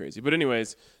 Very crazy. But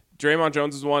anyways, Draymond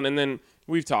Jones is one, and then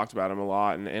we've talked about him a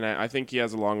lot, and I think he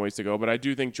has a long ways to go, but I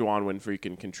do think Juwan Winfrey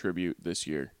can contribute this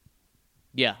year.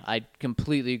 Yeah, I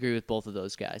completely agree with both of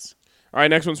those guys. All right,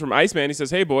 next one's from Iceman. He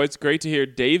says, "Hey, boys, great to hear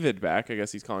David back." I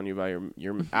guess he's calling you by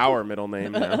our middle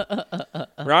name now.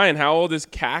 Ryan, how old is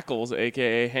Cackles,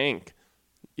 a.k.a. Hank?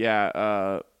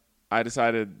 Yeah, I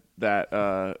decided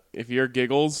that if you're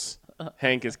Giggles,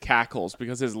 Hank is Cackles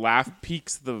because his laugh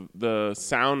peaks the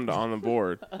sound on the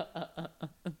board.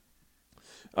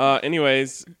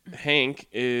 Anyways, Hank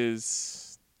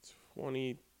is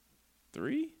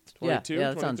 23, 22.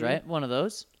 Yeah, that sounds right. One of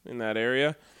those. In that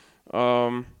area.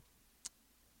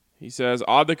 He says,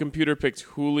 odd the computer picked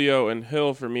Julio and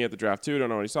Hill for me at the draft too. Don't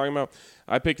know what he's talking about.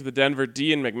 I picked the Denver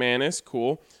D and McManus.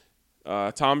 Cool.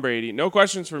 Tom Brady. No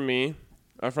questions from me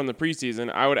from the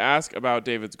preseason. I would ask about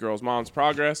David's girl's mom's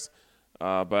progress,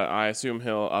 but I assume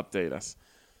he'll update us.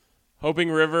 Hoping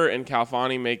River and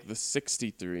Calfani make the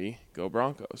 63. Go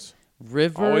Broncos.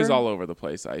 River. Always all over the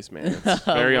place, Iceman. It's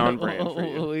very on brand for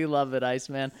you. We love it,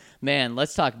 Iceman. Man,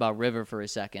 let's talk about River for a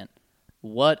second.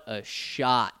 What a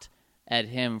shot at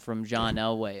him from John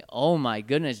Elway. Oh, my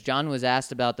goodness. John was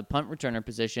asked about the punt returner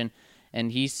position,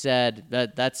 and he said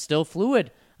that that's still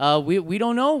fluid. We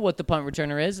don't know what the punt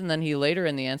returner is, and then he later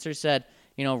in the answer said,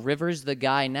 River's the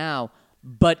guy now.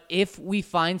 But if we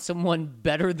find someone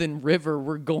better than River,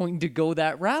 we're going to go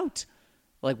that route.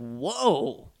 Like,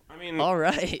 whoa. I mean, all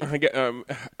right.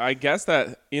 I guess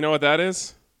that, you know what that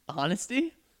is?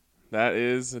 Honesty? That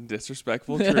is a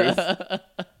disrespectful truth.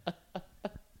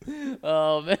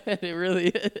 Oh, man, it really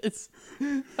is.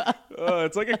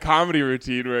 It's like a comedy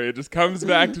routine where it just comes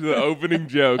back to the opening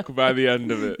joke by the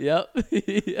end of it. Yep.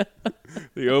 Yeah.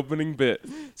 The opening bit.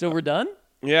 So we're done?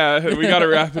 Yeah, we got to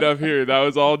wrap it up here. That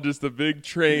was all just a big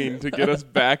train to get us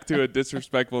back to a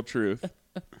disrespectful truth.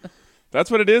 That's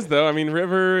what it is, though. I mean,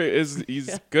 River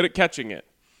he's good at catching it.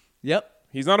 Yep.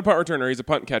 He's not a punt returner. He's a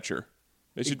punt catcher.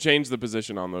 They should change the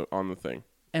position on the thing.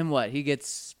 And what? He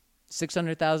gets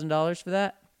 $600,000 for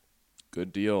that?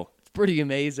 Good deal. It's pretty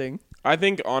amazing. I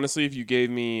think honestly, if you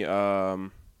gave me, I'll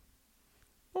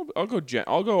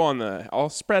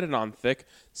spread it on thick.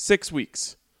 6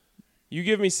 weeks. You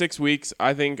give me 6 weeks.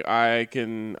 I think I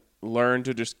can learn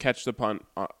to just catch the punt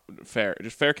fair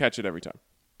catch it every time.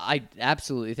 I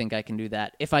absolutely think I can do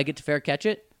that. If I get to fair catch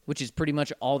it, which is pretty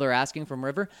much all they're asking from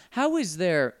River. How is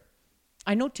there?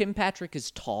 I know Tim Patrick is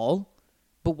tall,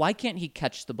 But why can't he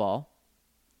catch the ball?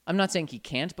 I'm not saying he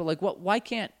can't, but like, why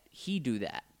can't he do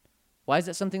that? Why is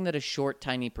that something that a short,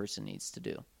 tiny person needs to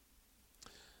do?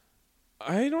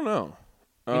 I don't know.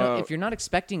 You know, if you're not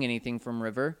expecting anything from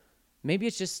River, maybe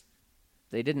it's just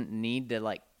they didn't need to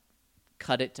like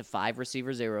cut it to 5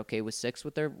 receivers. They were okay with 6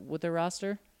 with their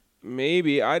roster.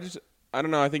 Maybe. I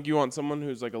don't know. I think you want someone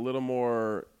who's like a little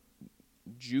more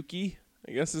jukey,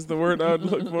 I guess is the word I would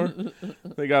look for.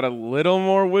 They got a little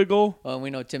more wiggle. Well, we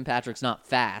know Tim Patrick's not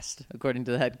fast, according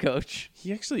to the head coach.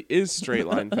 He actually is straight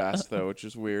line fast, though, which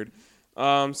is weird.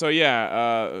 John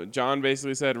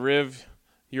basically said, Riv,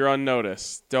 you're on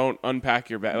notice. Don't unpack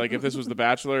your bag. Like, if this was The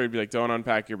Bachelor, he'd be like, don't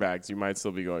unpack your bags. You might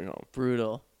still be going home.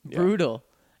 Brutal. Yeah. Brutal.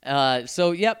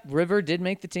 River did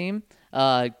make the team.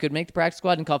 Could make the practice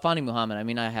squad. And Khalfani Muhammad, I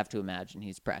mean, I have to imagine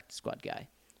he's a practice squad guy.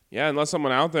 Yeah, unless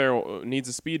someone out there needs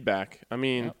a speed back. I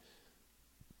mean,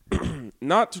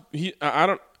 not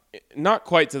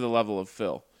quite to the level of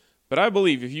Phil. But I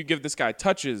believe if you give this guy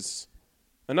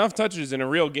enough touches in a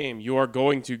real game, you are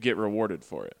going to get rewarded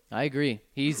for it. I agree.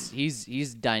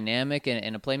 He's dynamic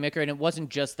and a playmaker, and it wasn't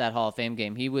just that Hall of Fame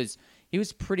game. He was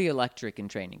pretty electric in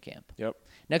training camp. Yep.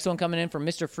 Next one coming in from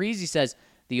Mr. Freeze. He says,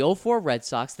 the 04 Red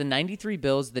Sox, the 93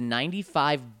 Bills, the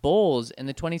 95 Bulls, and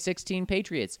the 2016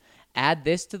 Patriots. Add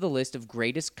this to the list of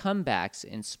greatest comebacks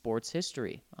in sports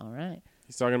history. All right.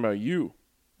 He's talking about you.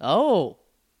 Oh,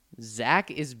 Zach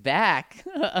is back.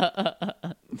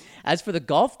 As for the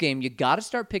golf game, you got to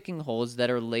start picking holes that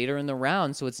are later in the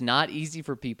round, so it's not easy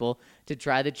for people to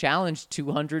try the challenge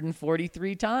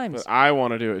 243 times. But I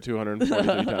want to do it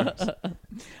 243 times.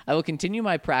 I will continue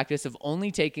my practice of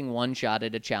only taking one shot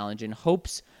at a challenge in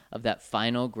hopes of that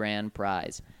final grand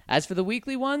prize. As for the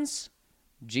weekly ones,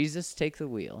 Jesus take the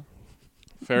wheel.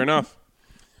 Fair enough.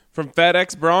 From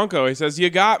FedEx Bronco, he says, you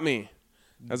got me.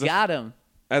 Got him.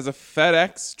 As a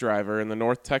FedEx driver in the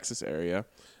North Texas area,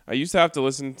 I used to have to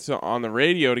listen to on the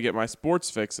radio to get my sports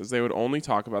fix as they would only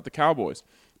talk about the Cowboys.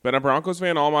 Been a Broncos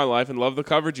fan all my life and love the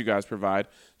coverage you guys provide.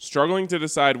 Struggling to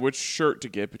decide which shirt to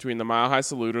get between the Mile High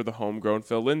Salute or the homegrown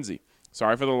Phil Lindsay.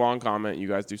 Sorry for the long comment. You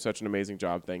guys do such an amazing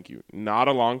job. Thank you. Not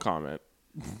a long comment.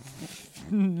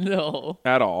 No.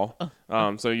 At all.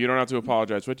 So you don't have to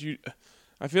apologize.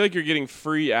 I feel like you're getting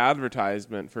free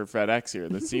advertisement for FedEx here.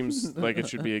 That seems like it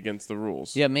should be against the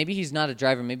rules. Yeah, maybe he's not a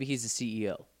driver. Maybe he's a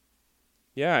CEO.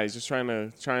 Yeah, he's just trying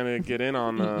to get in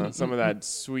on some of that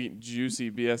sweet,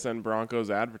 juicy BSN Broncos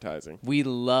advertising. We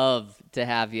love to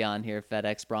have you on here,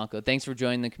 FedEx Bronco. Thanks for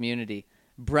joining the community.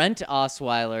 Brent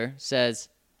Osweiler says,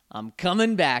 I'm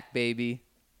coming back, baby.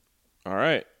 All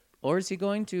right. Or is he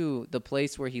going to the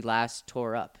place where he last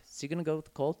tore up? Is he going to go with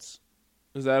the Colts?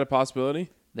 Is that a possibility?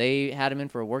 They had him in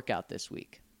for a workout this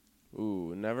week.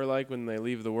 Ooh, never like when they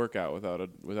leave the workout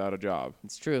without a job.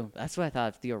 It's true. That's what I thought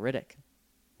of Theo Riddick.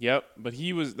 Yep, but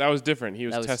that was different. He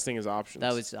was testing his options.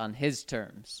 That was on his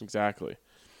terms. Exactly.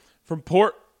 From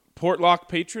Portlock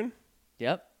Patron.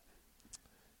 Yep.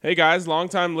 Hey guys,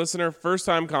 long-time listener,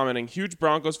 first-time commenting, huge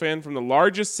Broncos fan from the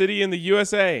largest city in the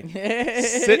USA,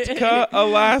 Sitka,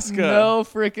 Alaska. No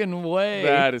freaking way.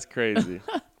 That is crazy.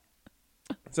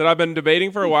 Said, I've been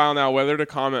debating for a while now whether to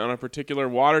comment on a particular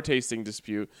water tasting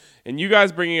dispute, and you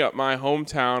guys bringing up my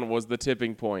hometown was the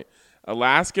tipping point.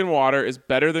 Alaskan water is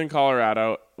better than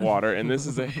Colorado water, and this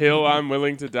is a hill I'm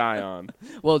willing to die on.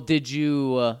 Well,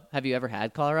 have you ever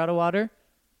had Colorado water?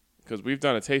 Because we've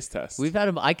done a taste test.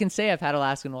 I can say I've had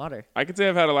Alaskan water. I can say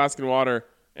I've had Alaskan water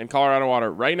and Colorado water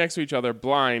right next to each other,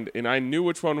 blind, and I knew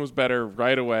which one was better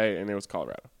right away, and it was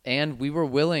Colorado. And we were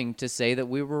willing to say that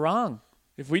we were wrong.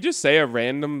 If we just say a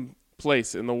random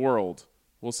place in the world,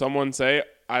 will someone say,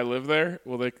 I live there?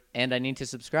 Will they? And I need to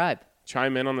subscribe.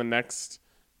 Chime in on the next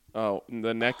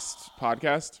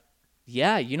podcast?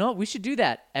 Yeah, you know what? We should do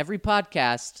that. Every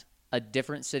podcast, a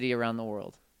different city around the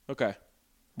world. Okay.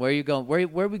 Where are you going?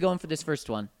 Where are we going for this first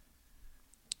one?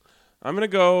 I'm going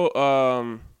to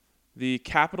go the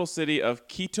capital city of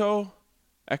Quito,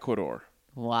 Ecuador.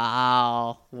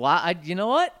 Wow. You know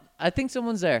what? I think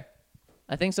someone's there.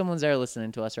 I think someone's there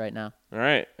listening to us right now. All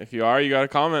right. If you are, you got to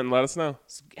comment and let us know.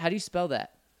 How do you spell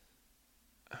that?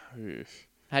 Can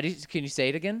you say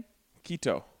it again?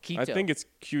 Quito. Quito. I think it's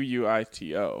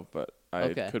Quito, but I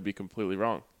could be completely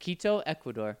wrong. Quito,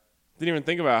 Ecuador. Didn't even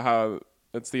think about how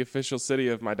it's the official city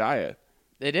of my diet.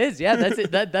 It is, yeah. That's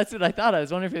it. That's what I thought. I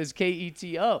was wondering if it was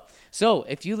Keto. So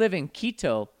if you live in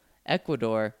Quito,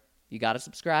 Ecuador, you got to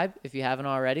subscribe if you haven't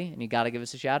already, and you got to give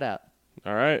us a shout out.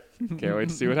 All right. Can't wait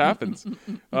to see what happens.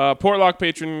 Portlock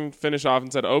patron finished off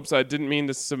and said, oops, I didn't mean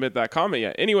to submit that comment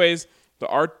yet. Anyways,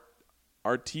 the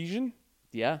artesian?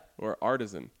 Yeah. Or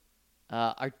artisan?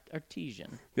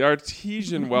 Artesian. The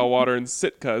artesian well water in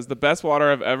Sitka is the best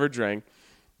water I've ever drank,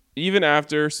 even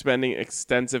after spending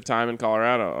extensive time in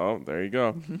Colorado. Oh, there you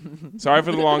go. Sorry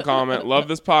for the long comment. Love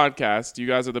this podcast. You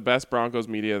guys are the best Broncos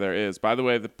media there is. By the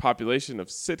way, the population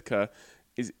of Sitka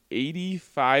is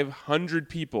 8,500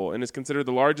 people and is considered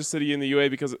the largest city in the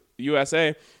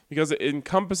USA because it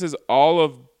encompasses all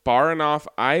of Baranof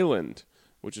Island,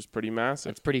 which is pretty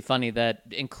massive. It's pretty funny that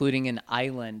including an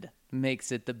island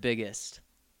makes it the biggest.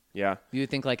 Yeah. You would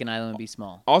think like an island would be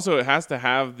small. Also, it has to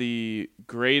have the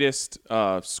greatest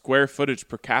square footage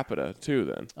per capita, too,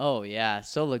 then. Oh, yeah.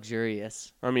 So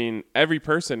luxurious. I mean, every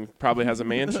person probably has a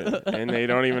mansion, and they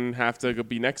don't even have to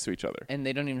be next to each other. And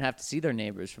they don't even have to see their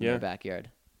neighbors from their backyard.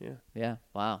 Yeah. Yeah.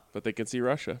 Wow. But they can see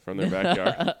Russia from their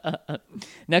backyard.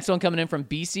 Next one coming in from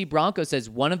BC Broncos says,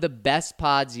 one of the best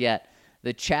pods yet.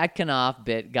 The Chad Kanoff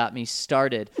bit got me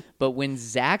started, but when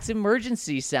Zach's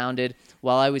emergency sounded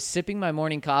while I was sipping my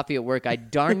morning coffee at work, I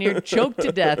darn near choked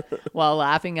to death while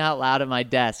laughing out loud at my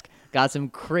desk. Got some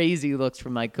crazy looks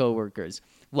from my coworkers.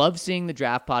 Love seeing the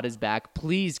draft pod is back.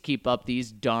 Please keep up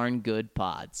these darn good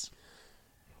pods.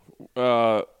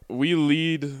 We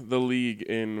lead the league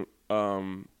in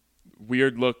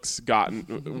weird looks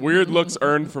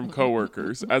earned from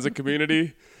coworkers. As a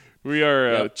community, we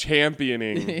are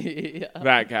championing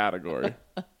that category.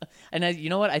 And you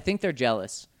know what? I think they're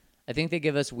jealous. I think they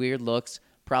give us weird looks.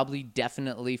 Probably,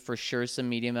 definitely, for sure, some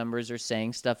media members are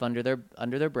saying stuff under their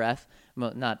breath.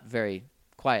 Well, not very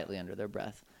quietly under their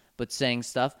breath, but saying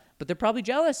stuff. But they're probably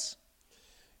jealous.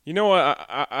 You know what?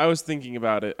 I was thinking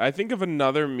about it. I think if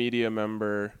another media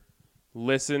member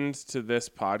listened to this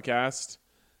podcast,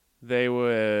 they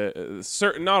would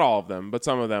not all of them, but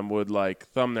some of them would like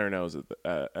thumb their nose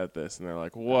at this, and they're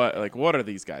like, "What? Like, what are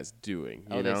these guys doing?"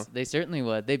 You know? They certainly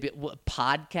would.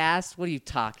 Podcast? What are you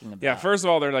talking about? Yeah. First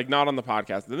of all, they're like not on the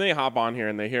podcast. Then they hop on here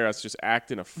and they hear us just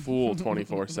acting a fool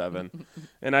 24/7,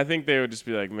 and I think they would just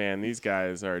be like, "Man, these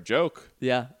guys are a joke."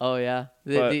 Yeah. Oh yeah.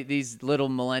 These little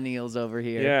millennials over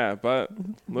here. Yeah, but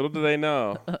little do they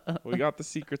know, we got the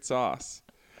secret sauce.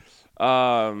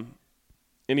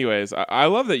 Anyways, I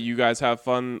love that you guys have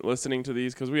fun listening to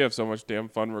these because we have so much damn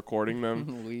fun recording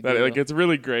them. It's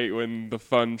really great when the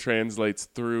fun translates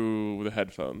through the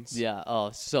headphones. Yeah.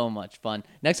 Oh, so much fun.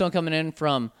 Next one coming in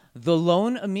from The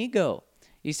Lone Amigo.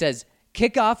 He says,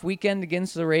 kickoff weekend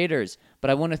against the Raiders, but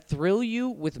I want to thrill you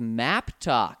with map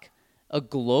talk. A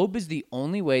globe is the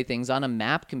only way things on a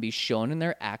map can be shown in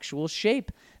their actual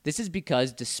shape. This is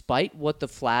because despite what the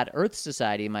Flat Earth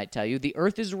Society might tell you, the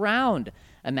Earth is round.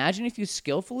 Imagine if you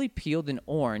skillfully peeled an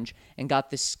orange and got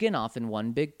the skin off in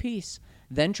one big piece.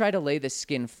 Then try to lay the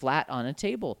skin flat on a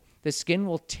table. The skin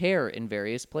will tear in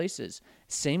various places.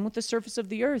 Same with the surface of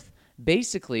the Earth.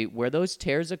 Basically, where those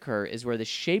tears occur is where the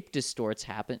shape distortions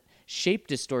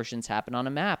happen on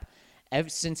a map.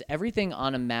 Since everything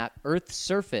on a map, Earth's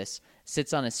surface,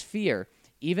 sits on a sphere,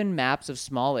 even maps of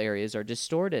small areas are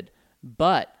distorted.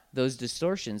 But those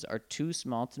distortions are too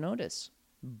small to notice.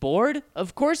 Bored?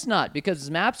 Of course not, because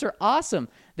maps are awesome.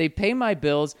 They pay my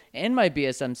bills and my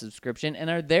BSN subscription and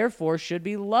are therefore should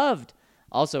be loved.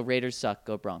 Also, Raiders suck.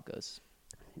 Go Broncos.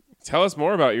 Tell us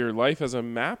more about your life as a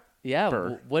mapper. Yeah,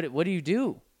 what do you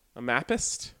do? A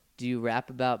mappist? Do you rap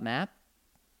about map?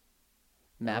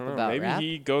 Map about maybe rap?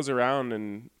 Maybe he goes around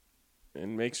and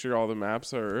makes sure all the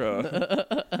maps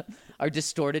are are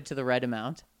distorted to the right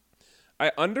amount.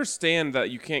 I understand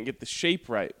that you can't get the shape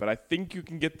right, but I think you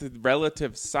can get the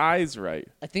relative size right.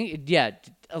 I think, yeah,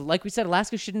 like we said,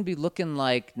 Alaska shouldn't be looking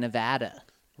like Nevada.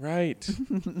 Right.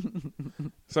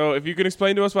 So if you can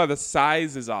explain to us why the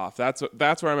size is off, that's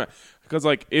where I'm at. Because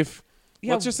like if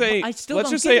let's just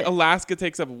say Alaska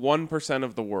takes up 1%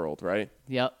 of the world, right?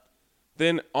 Yep.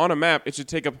 Then on a map, it should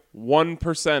take up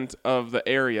 1% of the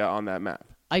area on that map.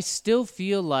 I still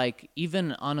feel like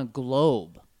even on a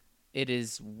globe, it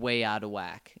is way out of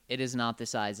whack. It is not the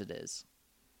size it is.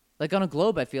 Like on a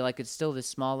globe, I feel like it's still this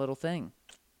small little thing.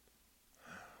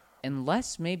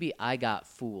 Unless maybe I got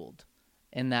fooled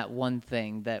in that one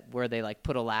thing where they like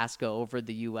put Alaska over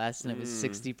the U.S. and it was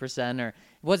 60% or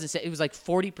it was like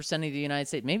 40% of the United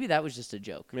States. Maybe that was just a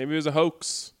joke. Maybe it was a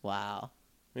hoax. Wow.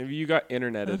 Maybe you got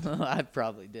interneted. I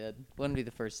probably did. Wouldn't be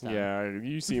the first time. Yeah,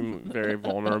 you seem very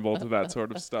vulnerable to that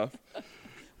sort of stuff.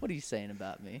 What are you saying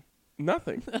about me?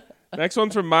 Nothing. Next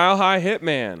one's from Mile High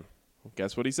Hitman.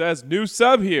 Guess what he says? New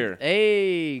sub here.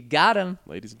 Hey, got him.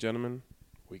 Ladies and gentlemen,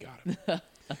 we got him.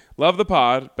 Love the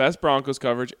pod. Best Broncos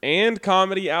coverage and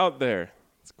comedy out there.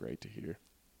 It's great to hear.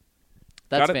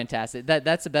 That's fantastic.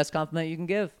 That's the best compliment you can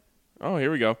give. Oh, here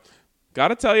we go. Got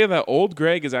to tell you that Old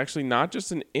Greg is actually not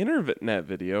just an internet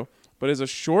video, but is a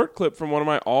short clip from one of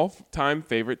my all-time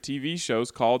favorite TV shows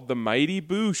called The Mighty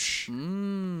Boosh.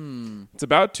 It's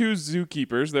about two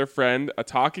zookeepers, their friend, a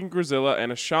talking gorilla,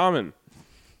 and a shaman.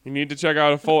 You need to check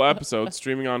out a full episode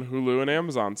streaming on Hulu and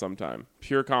Amazon sometime.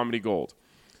 Pure comedy gold.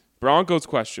 Broncos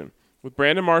question. With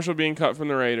Brandon Marshall being cut from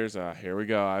the Raiders, here we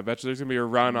go. I bet you there's going to be a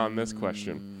run on this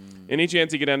question. Any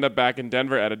chance he could end up back in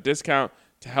Denver at a discount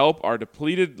to help our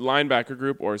depleted linebacker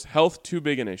group, or is health too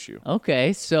big an issue?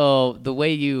 Okay, so the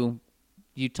way you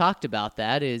talked about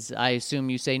that is, I assume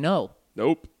you say no.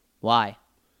 Nope. Why?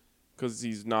 Because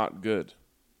he's not good.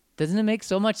 Doesn't it make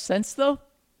so much sense, though?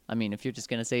 I mean, if you're just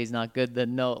going to say he's not good,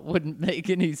 then no, it wouldn't make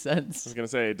any sense. I was going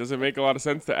to say, does it make a lot of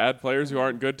sense to add players who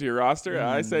aren't good to your roster?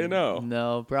 I say no.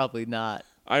 No, probably not.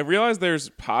 I realize there's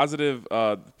positive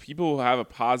people who have a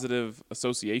positive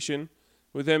association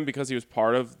with him because he was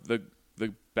part of the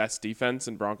best defense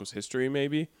in Broncos history,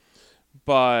 maybe.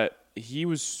 But he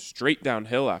was straight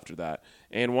downhill after that.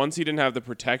 And once he didn't have the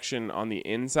protection on the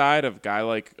inside of a guy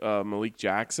like Malik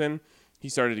Jackson, he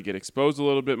started to get exposed a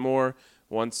little bit more.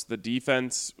 Once the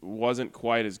defense wasn't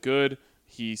quite as good,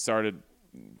 his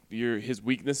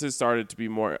weaknesses started to be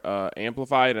more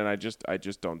amplified, and I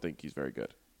just don't think he's very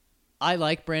good. I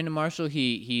like Brandon Marshall.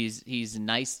 He's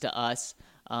nice to us.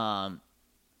 But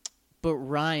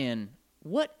Ryan,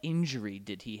 what injury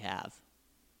did he have?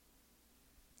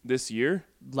 This year?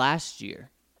 Last year.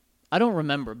 I don't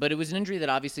remember, but it was an injury that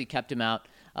obviously kept him out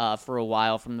for a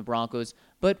while from the Broncos.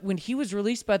 But when he was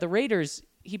released by the Raiders,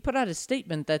 he put out a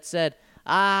statement that said,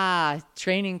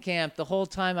 training camp, the whole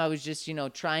time I was just,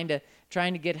 trying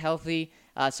to get healthy,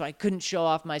 so I couldn't show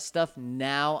off my stuff.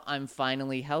 Now I'm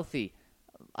finally healthy.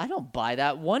 I don't buy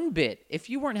that one bit. If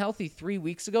you weren't healthy 3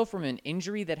 weeks ago from an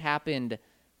injury that happened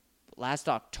last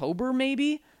October,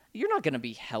 maybe, you're not going to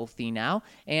be healthy now.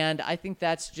 And I think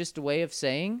that's just a way of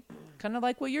saying, kind of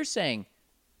like what you're saying,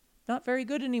 not very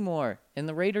good anymore. And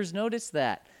the Raiders noticed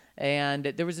that. And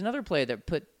there was another player that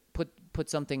put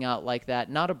something out like that,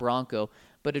 not a Bronco,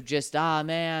 but of just,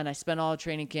 man, I spent all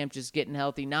training camp just getting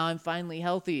healthy. Now I'm finally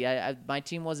healthy. My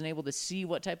team wasn't able to see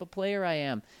what type of player I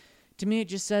am. To me, it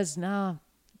just says,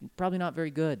 probably not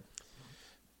very good.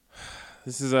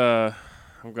 This is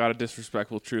I've got a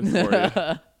disrespectful truth for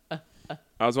you.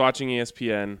 I was watching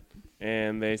ESPN,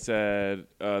 and they said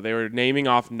they were naming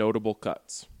off notable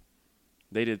cuts.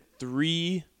 They did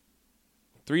three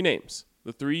names,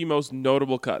 the three most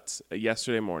notable cuts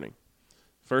yesterday morning.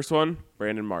 First one,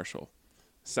 Brandon Marshall.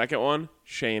 Second one,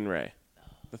 Shane Ray.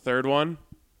 The third one,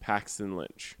 Paxton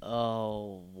Lynch.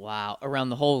 Oh, wow. Around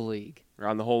the whole league.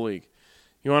 Around the whole league.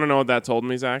 You want to know what that told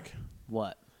me, Zach?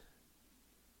 What?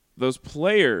 Those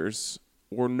players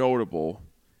were notable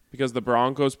because the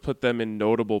Broncos put them in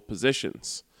notable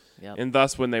positions. Yep. And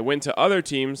thus, when they went to other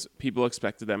teams, people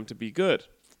expected them to be good.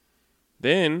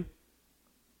 Then,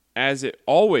 as it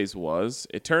always was,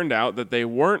 it turned out that they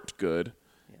weren't good.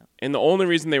 Yep. And the only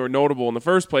reason they were notable in the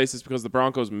first place is because the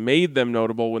Broncos made them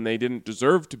notable when they didn't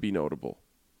deserve to be notable.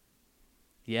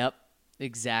 Yep,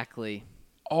 exactly.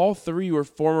 All three were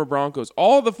former Broncos.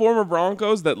 All the former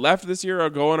Broncos that left this year are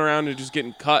going around and just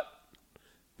getting cut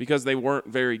because they weren't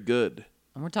very good.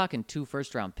 And we're talking 2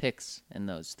 first-round picks in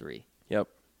those 3. Yep.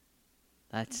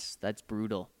 That's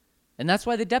brutal. And that's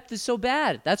why the depth is so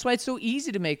bad. That's why it's so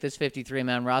easy to make this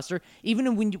 53-man roster,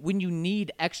 even when you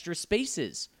need extra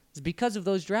spaces. It's because of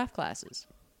those draft classes.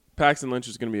 Paxton Lynch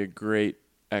is going to be a great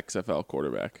XFL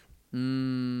quarterback.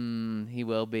 He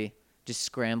will be. Just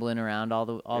scrambling around all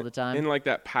the time. And like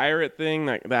that pirate thing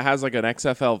that has like an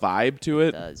XFL vibe to it.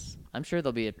 It does. I'm sure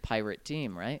there'll be a pirate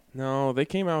team, right? No, they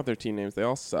came out with their team names. They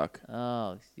all suck.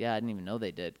 Oh, yeah, I didn't even know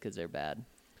they did because they're bad.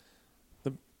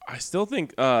 I still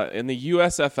think in the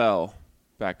USFL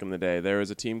back in the day, there was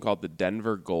a team called the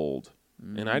Denver Gold.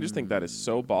 And I just think that is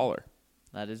so baller.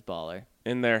 That is baller.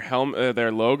 And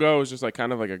their logo is just like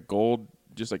kind of like a gold,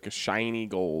 just like a shiny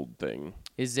gold thing.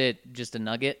 Is it just a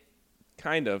nugget?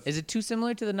 Kind of. Is it too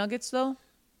similar to the Nuggets, though?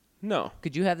 No.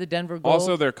 Could you have the Denver Gold?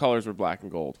 Also, their colors were black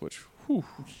and gold, which,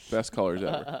 best colors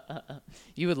ever.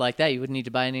 You would like that. You wouldn't need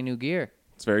to buy any new gear.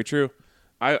 It's very true.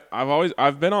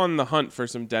 I've been on the hunt for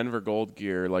some Denver Gold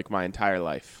gear like my entire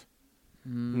life.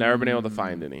 Never been able to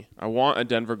find any. I want a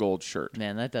Denver Gold shirt.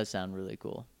 Man, that does sound really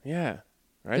cool. Yeah.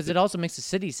 Right. Because it also makes the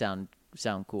city sound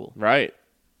cool. Right.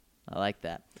 I like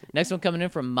that. Next one coming in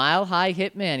from Mile High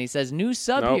Hitman. He says, new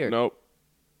sub here. Nope.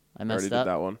 I messed up. Already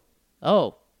did that one.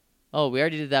 Oh, we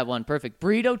already did that one. Perfect.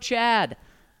 Burrito Chad.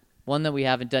 One that we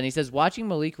haven't done. He says, watching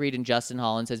Malik Reed and Justin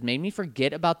Hollins has made me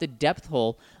forget about the depth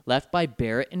hole left by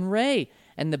Barrett and Ray.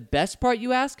 And the best part,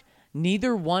 you ask?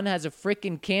 Neither one has a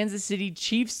frickin' Kansas City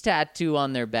Chiefs tattoo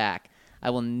on their back. I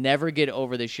will never get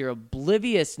over the sheer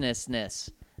obliviousness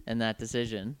in that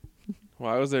decision.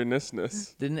 Why was there ness?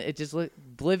 Didn't it just look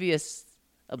obliviousness?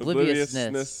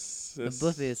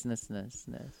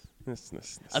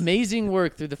 Amazing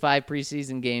work through the 5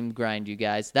 preseason game grind, you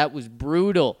guys. That was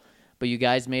brutal, but you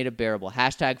guys made it bearable.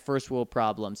 # first world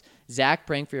problems. Zach,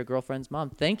 praying for your girlfriend's mom.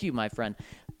 Thank you, my friend.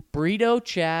 Burrito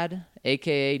Chad,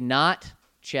 a.k.a. not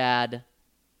Chad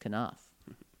Knopf.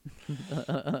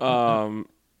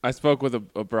 I spoke with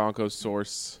a Broncos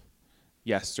source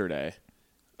yesterday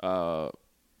for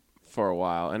a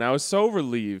while, and I was so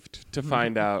relieved to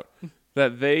find out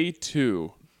that they,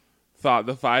 too, thought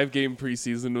the 5-game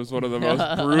preseason was one of the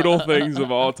most brutal things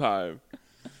of all time.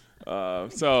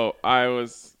 So I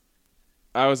was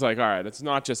like, all right, it's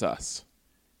not just us.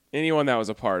 Anyone that was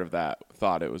a part of that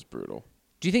thought it was brutal.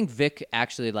 Do you think Vic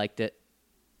actually liked it?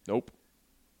 Nope.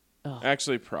 Oh.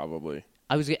 Actually, probably.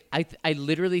 I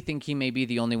literally think he may be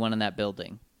the only one in that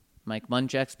building. Mike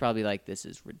Munchak's probably like, this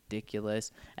is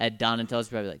ridiculous. Ed Donatel's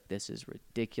probably like, this is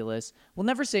ridiculous. We'll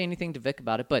never say anything to Vic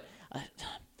about it, but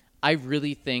I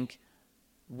really think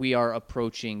we are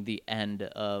approaching the end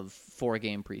of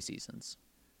 4-game preseasons.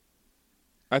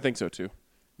 I think so, too.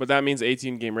 But that means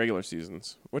 18-game regular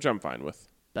seasons, which I'm fine with.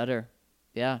 Better.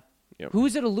 Yeah. Yep. Who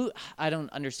is it a lose? I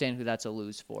don't understand who that's a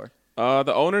lose for.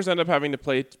 The owners end up having to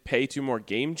pay 2 more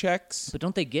game checks. But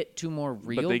don't they get 2 more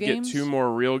real games? But they get 2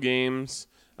 more real games.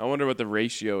 I wonder what the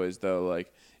ratio is, though.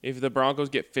 Like, if the Broncos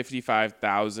get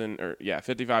 55,000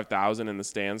 in the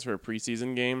stands for a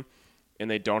preseason game, and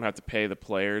they don't have to pay the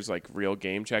players like real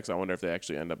game checks, I wonder if they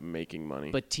actually end up making money.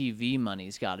 But TV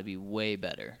money's got to be way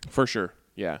better. For sure,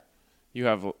 yeah. You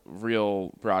have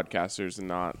real broadcasters and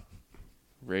not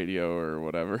radio or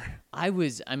whatever.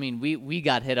 We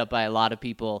got hit up by a lot of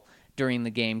people during the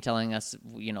game telling us,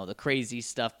 the crazy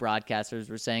stuff broadcasters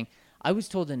were saying. I was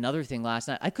told another thing last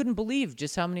night. I couldn't believe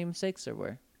just how many mistakes there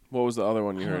were. What was the other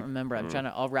one you heard? I don't remember.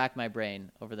 I'll rack my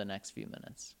brain over the next few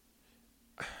minutes.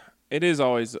 It is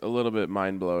always a little bit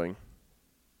mind-blowing.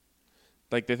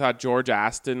 Like, they thought George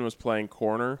Aston was playing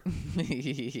corner.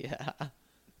 Yeah.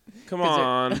 Come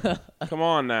on. Come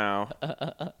on now.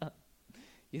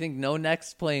 You think No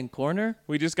Neck's playing corner?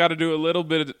 We just got to do a little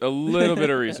bit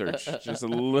of research. Just a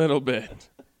little bit.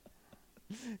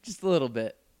 Just a little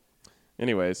bit.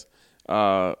 Anyways,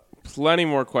 plenty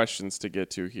more questions to get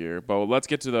to here, but let's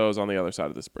get to those on the other side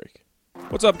of this break.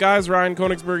 What's up, guys? Ryan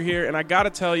Koenigsberg here, and I got to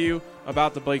tell you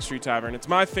about the Blake Street Tavern. It's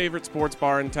my favorite sports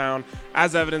bar in town,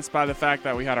 as evidenced by the fact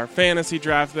that we had our fantasy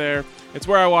draft there. It's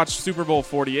where I watched Super Bowl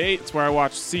 48. It's where I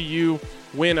watched CU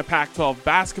win a Pac-12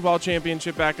 basketball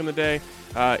championship back in the day.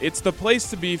 It's the place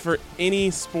to be for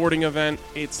any sporting event.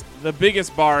 It's the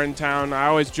biggest bar in town. I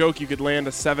always joke you could land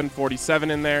a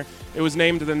 747 in there. It was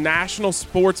named the National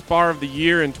Sports Bar of the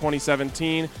Year in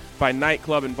 2017 by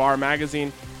Nightclub and Bar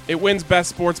Magazine. It wins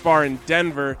Best Sports Bar in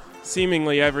Denver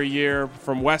seemingly every year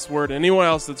from Westward. Anyone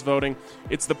else that's voting,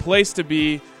 it's the place to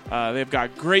be. They've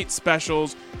got great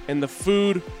specials, and the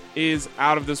food is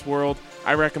out of this world.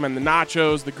 I recommend the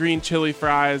nachos, the green chili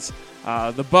fries,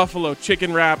 the buffalo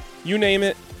chicken wrap. You name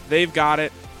it, they've got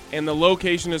it. And the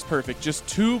location is perfect. Just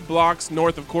 2 blocks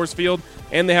north of Coors Field,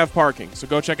 and they have parking. So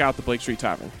go check out the Blake Street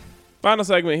Tavern. Final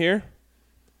segment here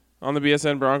on the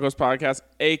BSN Broncos Podcast,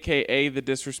 a.k.a. the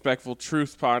Disrespectful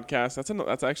Truth Podcast.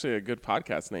 That's actually a good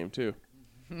podcast name, too.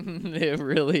 It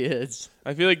really is.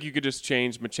 I feel like you could just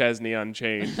change McChesney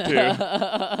Unchained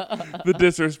to the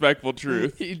Disrespectful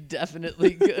Truth. You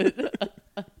definitely could.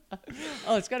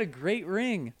 Oh, it's got a great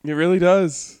ring. It really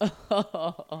does.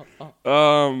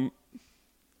 I'm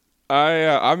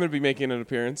going to be making an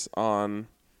appearance on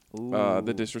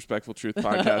the Disrespectful Truth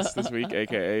Podcast this week,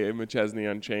 a.k.a. McChesney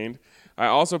Unchained. I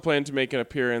also plan to make an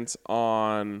appearance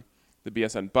on the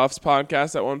BSN Buffs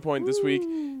podcast at one point this week.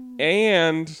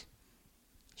 And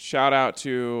shout out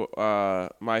to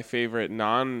my favorite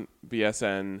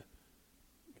non-BSN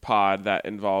pod that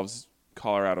involves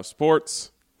Colorado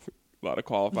sports. A lot of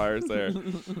qualifiers there.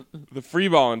 The Free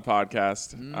Ballin'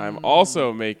 Podcast. I'm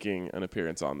also making an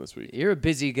appearance on this week. You're a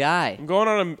busy guy. I'm going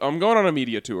on a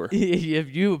media tour.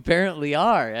 You apparently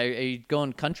are. Are you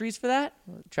going countries for that?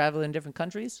 Traveling different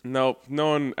countries? Nope.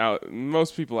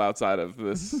 Most people outside of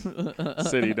this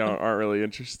city aren't really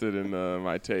interested in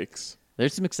my takes.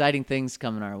 There's some exciting things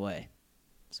coming our way.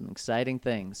 Some exciting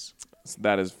things.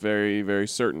 That is very, very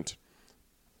certain.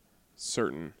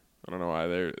 Certain. I don't know why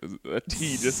a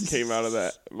T just came out of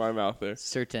my mouth there.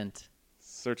 Certainty.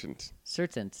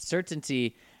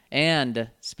 And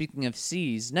speaking of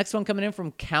C's, next one coming in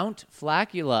from Count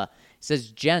Flacula. He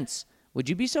says, gents, would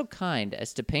you be so kind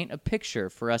as to paint a picture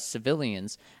for us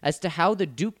civilians as to how the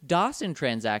Duke Dawson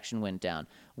transaction went down?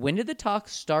 When did the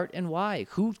talks start and why?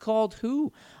 Who called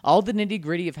who? All the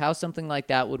nitty-gritty of how something like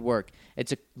that would work.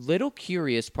 It's a little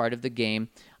curious part of the game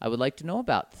I would like to know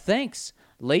about. Thanks.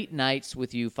 Late nights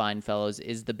with you fine fellows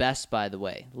is the best, by the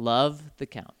way. Love the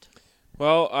count.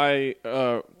 Well, I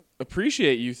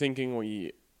appreciate you thinking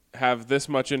we have this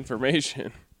much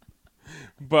information.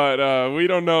 But we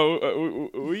don't know.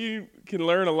 We can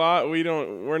learn a lot.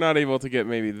 We're not able to get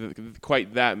maybe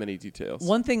quite that many details.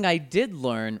 One thing I did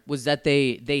learn was that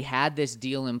they had this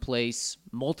deal in place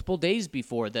multiple days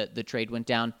before the trade went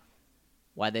down.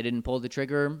 Why they didn't pull the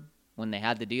trigger when they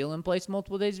had the deal in place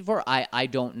multiple days before, I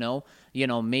don't know.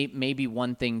 Maybe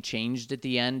one thing changed at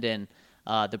the end, and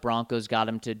the Broncos got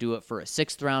him to do it for a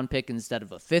 6th-round pick instead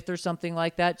of a 5th or something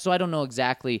like that. So I don't know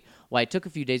exactly why it took a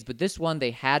few days. But this one,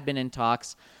 they had been in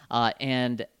talks.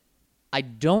 And I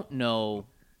don't know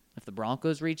if the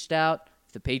Broncos reached out,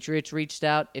 if the Patriots reached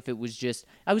out, if it was just...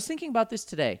 I was thinking about this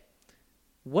today.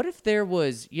 What if there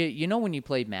was... You know when you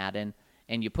play Madden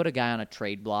and you put a guy on a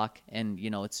trade block and,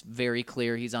 it's very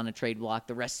clear he's on a trade block.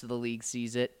 The rest of the league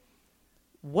sees it.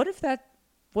 What if the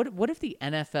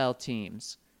NFL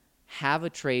teams have a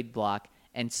trade block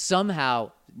and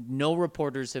somehow no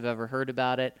reporters have ever heard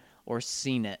about it or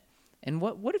seen it? And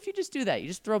what if you just do that? You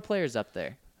just throw players up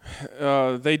there.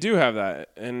 They do have that,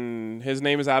 and his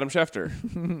name is Adam Schefter.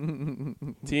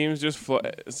 Teams just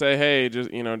say, hey, just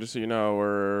so you know,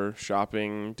 we're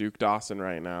shopping Duke Dawson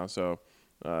right now. So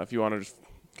if you want to just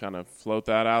kind of float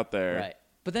that out there. Right.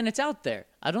 But then it's out there.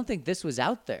 I don't think this was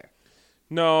out there.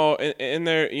 No, and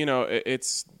there,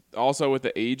 it's also with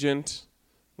the agent.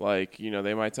 Like,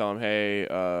 they might tell him, hey,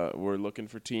 we're looking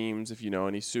for teams. If you know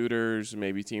any suitors,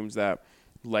 maybe teams that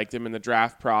liked him in the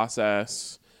draft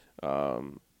process,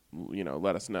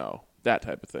 let us know. That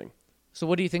type of thing. So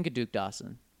what do you think of Duke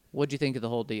Dawson? What do you think of the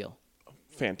whole deal?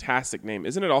 Fantastic name.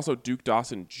 Isn't it also Duke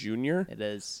Dawson Jr.? It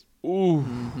is. Ooh.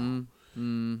 Mm-hmm.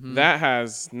 Mm-hmm. That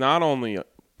has not only a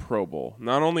Pro Bowl,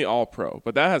 not only All-Pro,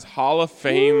 but that has Hall of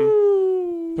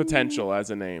Fame potential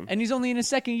as a name. And he's only in his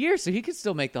 2nd year, so he could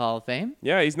still make the Hall of Fame.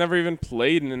 Yeah, he's never even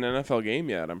played in an NFL game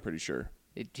yet, I'm pretty sure.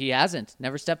 He hasn't.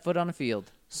 Never stepped foot on a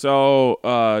field. So,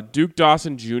 Duke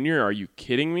Dawson Jr., are you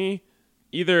kidding me?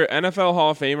 Either NFL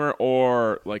Hall of Famer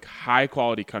or,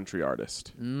 high-quality country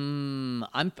artist.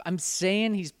 I'm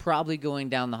saying he's probably going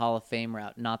down the Hall of Fame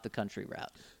route, not the country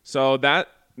route. So, that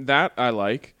I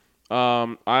like.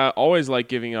 I always like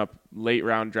giving up late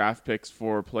round draft picks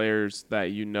for players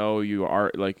that you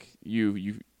are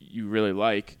you really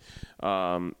like.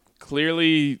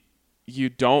 Clearly, you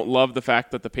don't love the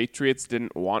fact that the Patriots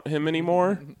didn't want him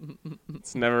anymore.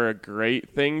 It's never a great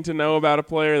thing to know about a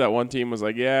player that one team was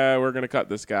like, yeah, we're going to cut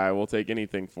this guy. We'll take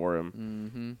anything for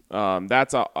him. Mm-hmm.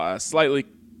 That's a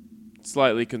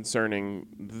slightly concerning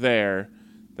there.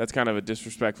 That's kind of a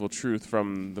disrespectful truth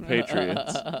from the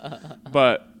Patriots.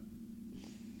 But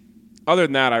other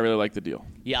than that, I really like the deal.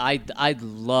 Yeah, I'd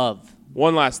love.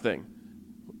 One last thing.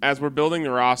 As we're building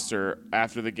the roster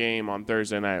after the game on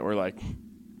Thursday night, we're like,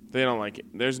 they don't like it.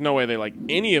 There's no way they like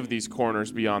any of these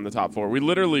corners beyond the top 4. We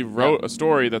literally wrote a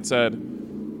story that said,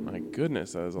 my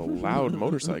goodness, that is a loud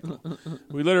motorcycle.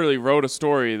 We literally wrote a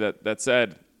story that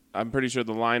said, I'm pretty sure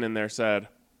the line in there said,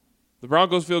 the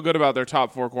Broncos feel good about their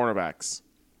top 4 cornerbacks.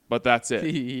 But that's it.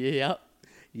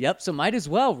 Yep. So might as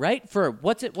well, right? For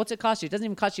what's it cost you? It doesn't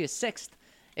even cost you a 6th.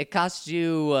 It costs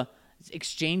you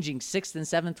exchanging 6th and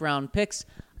 7th round picks.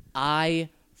 I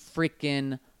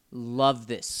freaking love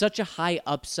this. Such a high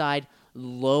upside,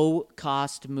 low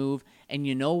cost move. And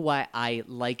you know why I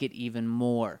like it even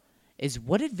more is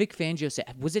what did Vic Fangio say?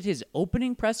 Was it his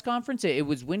opening press conference? It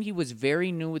was when he was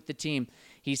very new with the team.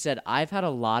 He said, I've had a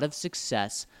lot of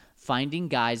success finding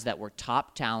guys that were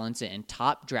top talents and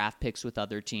top draft picks with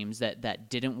other teams that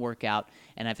didn't work out,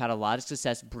 and I've had a lot of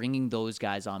success bringing those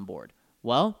guys on board.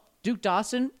 Well, Duke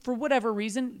Dawson, for whatever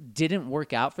reason, didn't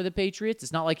work out for the Patriots.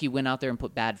 It's not like he went out there and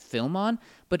put bad film on,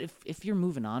 but if you're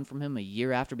moving on from him a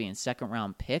year after being a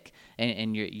 2nd-round pick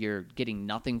and you're getting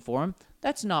nothing for him,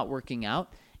 that's not working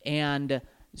out. And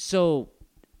so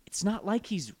it's not like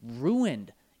he's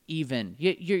ruined even.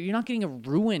 You're not getting a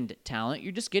ruined talent.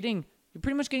 You're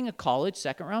pretty much getting a college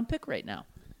 2nd-round pick right now.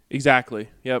 Exactly.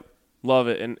 Yep. Love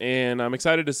it. And I'm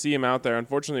excited to see him out there.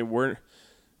 Unfortunately,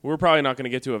 we're probably not going to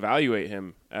get to evaluate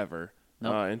him ever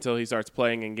until he starts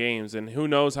playing in games. And who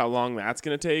knows how long that's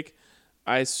going to take.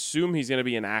 I assume he's going to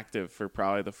be inactive for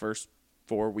probably the first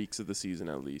 4 weeks of the season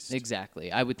at least.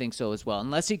 Exactly. I would think so as well,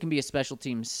 unless he can be a special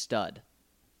team stud.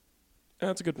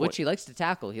 That's a good point. Which he likes to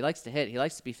tackle. He likes to hit. He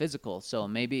likes to be physical, so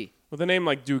maybe. With a name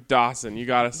like Duke Dawson, you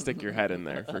got to stick your head in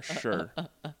there for sure.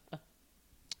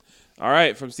 All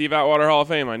right, from Steve Atwater Hall of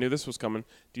Fame. I knew this was coming.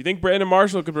 Do you think Brandon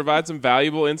Marshall could provide some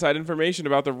valuable inside information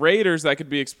about the Raiders that could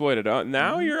be exploited?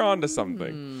 Now you're on to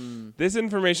something. This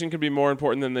information could be more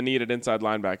important than the needed inside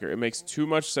linebacker. It makes too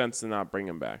much sense to not bring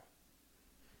him back.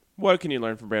 What can you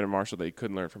learn from Brandon Marshall that you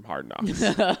couldn't learn from Hard Knocks?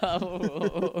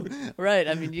 Right.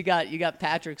 I mean, you got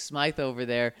Patrick Smythe over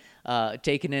there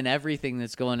taking in everything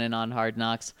that's going in on Hard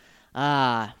Knocks.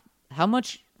 How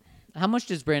much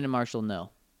does Brandon Marshall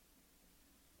know?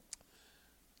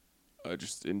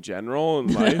 Just in general in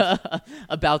life?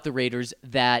 About the Raiders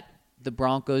that the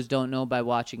Broncos don't know by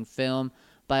watching film,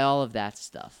 by all of that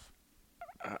stuff.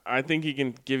 I think he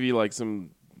can give you like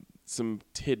some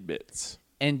tidbits.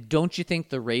 And don't you think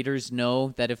the Raiders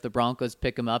know that if the Broncos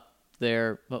pick him up,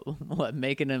 they're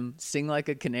making him sing like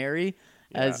a canary,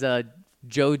 as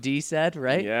Joe D said,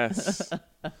 right? Yes.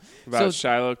 About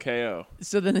Shiloh KO.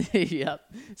 So then,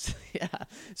 yep. So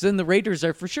then the Raiders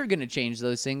are for sure going to change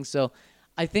those things. So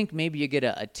I think maybe you get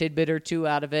a tidbit or two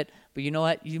out of it. But you know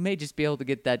what? You may just be able to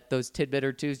get those tidbit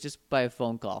or twos just by a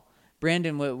phone call.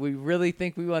 Brandon, we really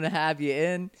think we want to have you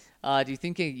in. Do you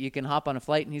think you can hop on a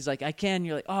flight? And he's like, I can.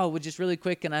 You're like, oh, well, just really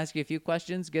quick, can I ask you a few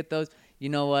questions? Get those. You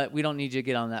know what? We don't need you to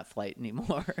get on that flight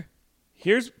anymore.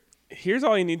 Here's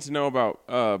all you need to know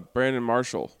about Brandon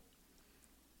Marshall.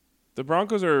 The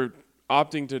Broncos are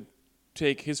opting to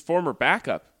take his former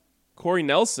backup, Corey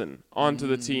Nelson, onto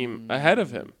the team ahead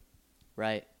of him.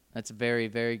 Right. That's a very,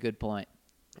 very good point.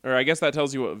 Or I guess that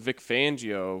tells you what Vic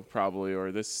Fangio probably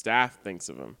or this staff thinks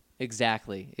of him.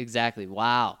 Exactly.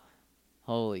 Wow.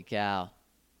 Holy cow.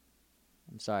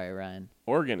 I'm sorry, Ryan.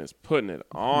 Oregon is putting it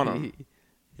on him.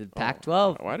 The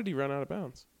Pac-12. Why did he run out of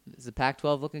bounds? Is the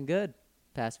Pac-12 looking good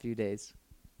past few days?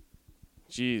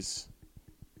 Jeez.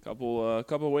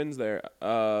 Couple wins there.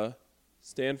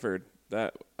 Stanford,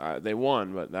 that they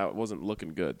won, but that wasn't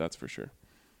looking good, that's for sure.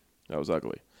 That was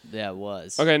ugly. Yeah, it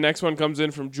was. Okay, next one comes in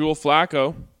from Jewel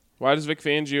Flacco. Why does Vic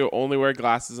Fangio only wear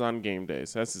glasses on game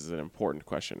days? This is an important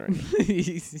question right now.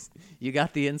 You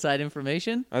got the inside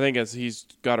information? I think he's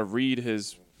got to read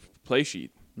his play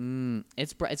sheet.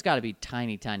 It's got to be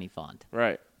tiny, tiny font.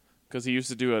 Right, because he used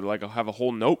to do it have a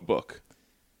whole notebook.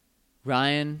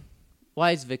 Ryan,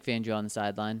 why is Vic Fangio on the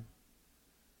sideline?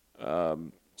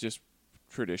 Just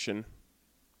tradition.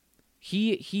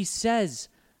 He says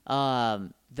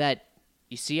that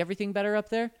you see everything better up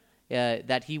there.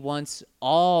 That he wants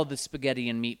all the spaghetti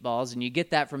and meatballs, and you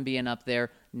get that from being up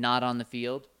there, not on the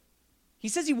field. He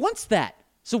says he wants that,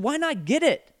 so why not get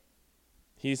it?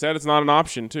 He said it's not an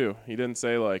option too. He didn't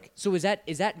say So is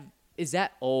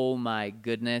that? Oh my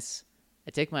goodness!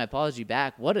 I take my apology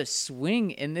back. What a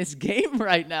swing in this game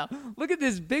right now! Look at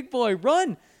this big boy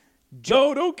run.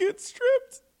 Joe, don't get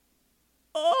stripped.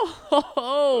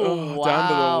 Oh, wow. Down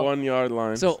to the 1 yard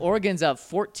line. So Oregon's up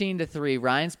 14-3.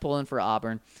 Ryan's pulling for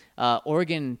Auburn.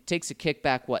 Oregon takes a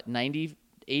kickback,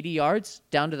 80 yards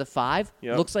down to the 5.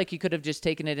 Yep. Looks like he could have just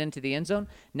taken it into the end zone.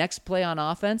 Next play on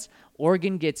offense,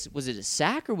 Oregon was it a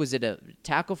sack or was it a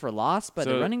tackle for loss by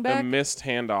the running back? A missed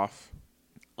handoff.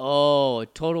 Oh, a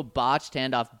total botched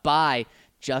handoff by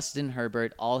Justin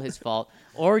Herbert. All his fault.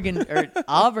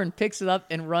 Auburn picks it up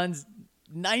and runs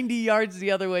 90 yards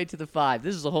the other way to the 5.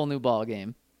 This is a whole new ball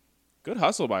game. Good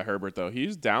hustle by Herbert, though. He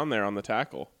was down there on the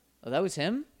tackle. Oh, that was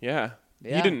him? Yeah.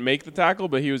 Yeah. He didn't make the tackle,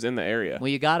 but he was in the area. Well,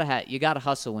 you gotta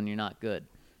hustle when you're not good.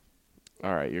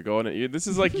 All right, you're going at this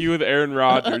is like you with Aaron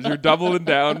Rodgers. You're doubling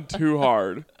down too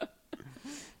hard.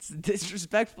 It's a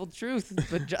disrespectful truth,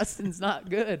 but Justin's not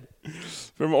good.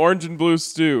 From Orange and Blue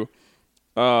Stew.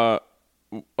 Oh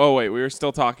wait, we were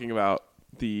still talking about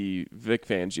the Vic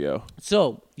Fangio.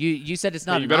 So you said it's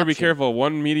not. Hey, you better be careful.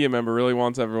 One media member really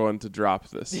wants everyone to drop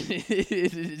this. It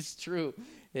is true.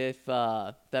 If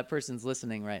that person's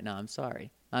listening right now, I'm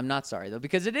sorry. I'm not sorry though,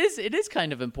 because it is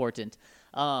kind of important.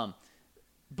 But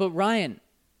Ryan,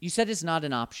 you said it's not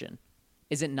an option.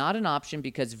 Is it not an option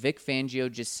because Vic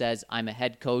Fangio just says, I'm a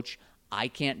head coach, I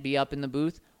can't be up in the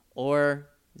booth? Or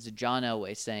is it John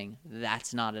Elway saying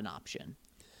that's not an option?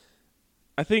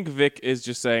 I think Vic is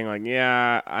just saying,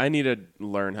 yeah, I need to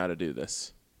learn how to do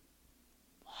this.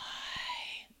 Why?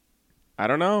 I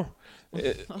don't know.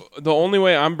 The only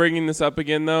way I'm bringing this up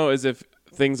again, though, is if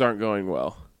things aren't going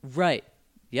well. Right.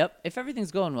 Yep. If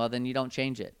everything's going well, then you don't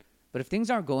change it. But if things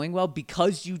aren't going well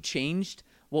because you changed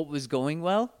what was going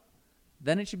well,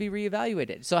 then it should be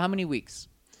reevaluated. So how many weeks?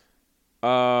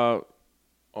 Oh,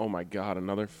 my God,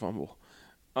 another fumble.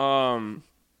 I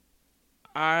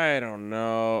don't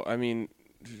know. I mean,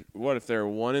 what if they're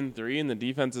 1-3 and the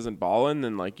defense isn't balling?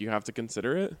 Then like you have to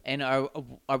consider it. And are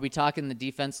we talking the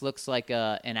defense looks like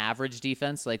an average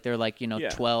defense? Like they're like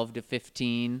 12 to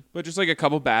 15, But just like a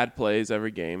couple bad plays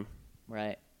every game.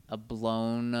 right? Not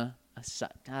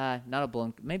a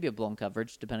blown, maybe a blown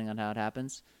coverage depending on how it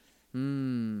happens.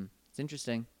 It's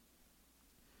interesting.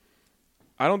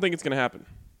 I don't think it's gonna happen,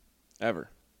 ever.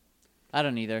 I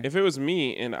don't either. If it was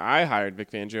me and I hired Vic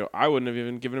Fangio, I wouldn't have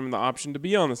even given him the option to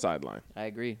be on the sideline. I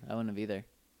agree. I wouldn't have either.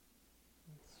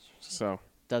 So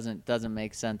Doesn't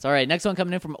make sense. All right, next one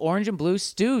coming in from Orange and Blue.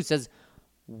 Stu says,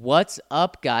 "What's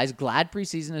up, guys? Glad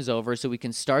preseason is over so we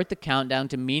can start the countdown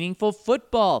to meaningful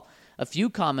football." A few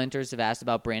commenters have asked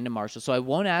about Brandon Marshall, so I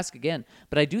won't ask again.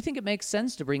 But I do think it makes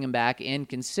sense to bring him back in,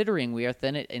 considering we are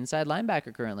thin at inside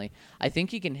linebacker currently. I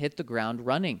think he can hit the ground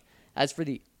running. As for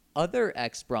the other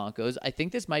ex-Broncos, I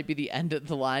think this might be the end of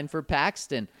the line for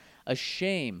Paxton. A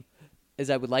shame, as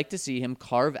I would like to see him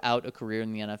carve out a career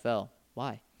in the NFL.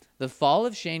 Why? The fall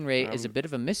of Shane Ray is a bit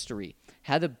of a mystery.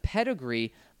 Had a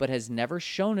pedigree, but has never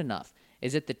shown enough.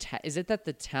 Is it that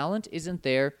the talent isn't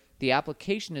there, the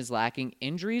application is lacking,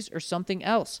 injuries, or something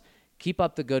else? Keep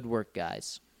up the good work,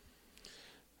 guys.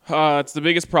 it's the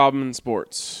biggest problem in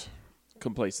sports: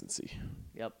 complacency.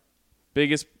 Yep.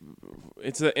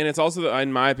 It's also,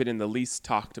 in my opinion, the least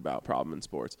talked about problem in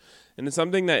sports, and it's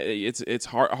something that it's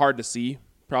hard to see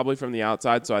probably from the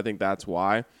outside. So I think that's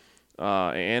why.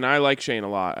 And I like Shane a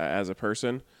lot as a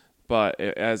person, but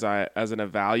as an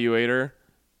evaluator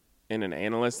and an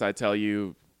analyst, I tell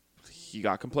you, he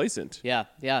got complacent. Yeah.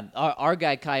 Our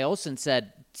guy Kai Olsen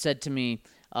said to me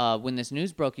when this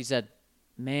news broke, he said,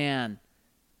 "Man,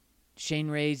 Shane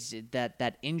Ray's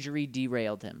that injury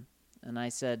derailed him." And I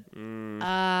said,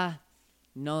 no,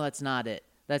 that's not it.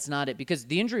 That's not it, because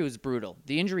the injury was brutal.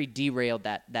 The injury derailed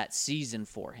that season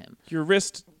for him. Your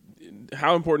wrist,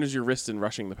 how important is your wrist in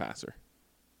rushing the passer?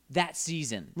 That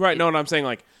season. Right. No, and I'm saying,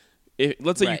 like,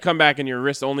 let's say you Right. come back and your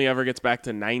wrist only ever gets back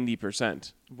to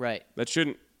 90%. Right. That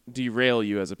shouldn't derail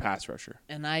you as a pass rusher.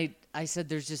 And I said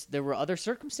there were other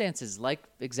circumstances, like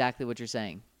exactly what you're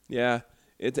saying. Yeah,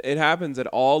 it happens at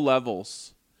all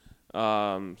levels.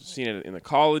 Seen it in the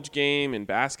college game, in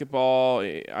basketball.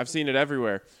 I've seen it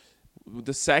everywhere.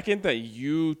 The second that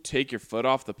you take your foot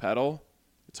off the pedal,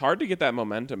 it's hard to get that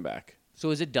momentum back. So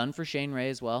is it done for Shane Ray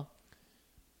as well?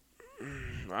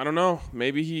 I don't know.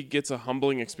 Maybe he gets a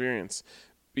humbling experience,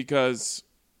 because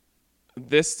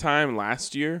this time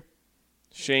last year,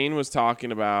 Shane was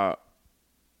talking about,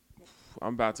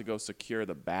 I'm about to go secure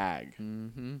the bag.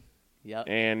 Mm-hmm. Yep.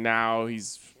 And now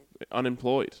he's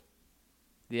unemployed.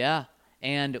 Yeah.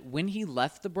 And when he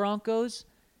left the Broncos,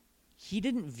 he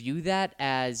didn't view that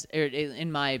as,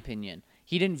 in my opinion,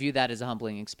 he didn't view that as a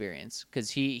humbling experience,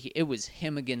 because it was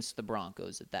him against the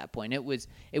Broncos at that point. It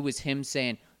was him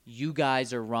saying, "You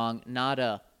guys are wrong," not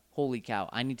a, "Holy cow,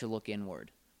 I need to look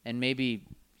inward." And maybe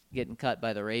getting cut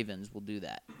by the Ravens will do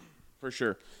that. For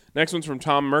sure. Next one's from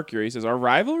Tom Mercury. He says, "Are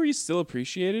rivalries still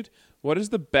appreciated? What is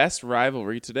the best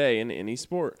rivalry today in any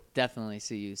sport?" Definitely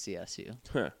CU, CSU.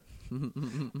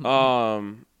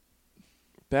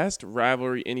 Best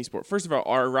rivalry any sport. First of all,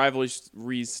 are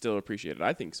rivalries still appreciated?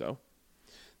 I think so.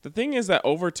 The thing is that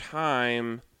over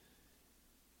time,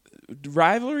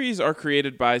 rivalries are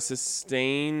created by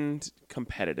sustained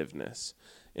competitiveness.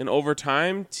 And over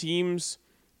time, teams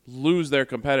lose their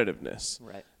competitiveness.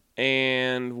 Right.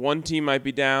 And one team might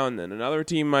be down, then another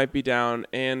team might be down,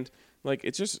 and like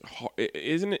it's just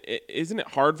isn't it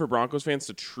hard for Broncos fans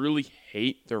to truly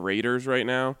hate the Raiders right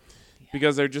now,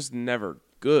 because they're just never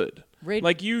good.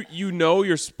 Like you know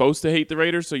you're supposed to hate the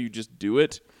Raiders, so you just do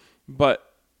it,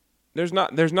 but there's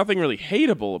nothing really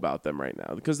hateable about them right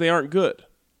now because they aren't good.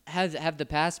 Have the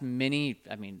past many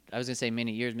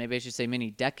years, maybe I should say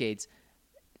many decades,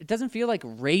 it doesn't feel like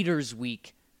Raiders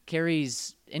Week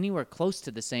carries anywhere close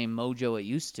to the same mojo it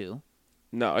used to.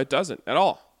 No, it doesn't at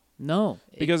all. No,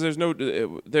 because there's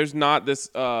not this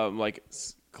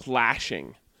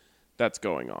clashing that's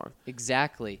going on.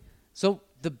 Exactly. So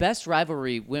the best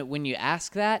rivalry, when you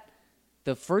ask that,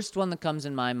 the first one that comes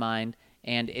in my mind,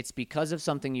 and it's because of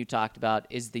something you talked about,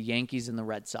 is the Yankees and the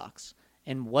Red Sox.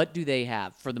 And what do they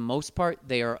have? For the most part,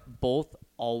 they are both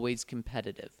always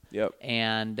competitive. Yep.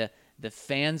 And the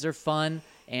fans are fun,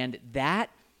 and that,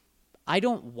 I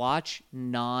don't watch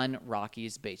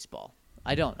non-Rockies baseball.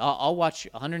 I don't. I'll watch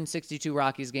 162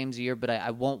 Rockies games a year, but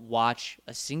I won't watch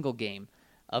a single game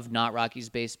of not Rockies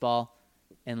baseball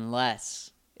unless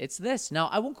it's this. Now,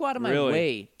 I won't go out of my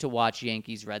way to watch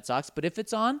Yankees Red Sox, but if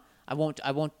it's on, I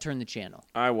won't turn the channel.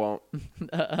 I won't.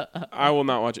 I will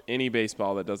not watch any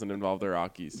baseball that doesn't involve the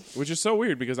Rockies, which is so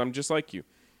weird because I'm just like you.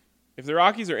 If the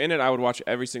Rockies are in it, I would watch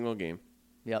every single game.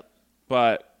 Yep.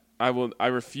 But I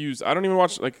refuse. I don't even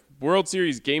watch, like, World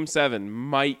Series Game 7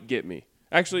 might get me.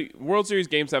 Actually, World Series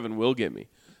Game 7 will get me.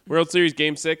 World Series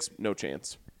Game 6, no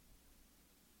chance.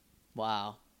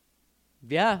 Wow.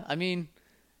 Yeah, I mean,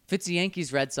 if it's the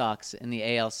Yankees, Red Sox in the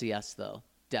ALCS, though,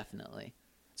 definitely.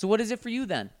 So what is it for you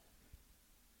then?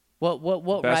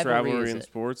 What Best rivalry is in it?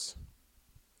 sports?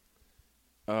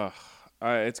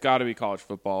 It's got to be college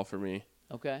football for me.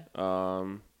 Okay.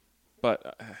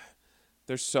 But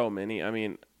there's so many. I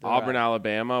mean, They're Auburn, right.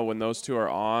 Alabama, when those two are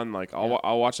on, like,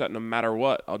 I'll watch that no matter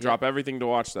what. I'll drop everything to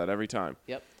watch that every time.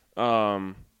 Yep.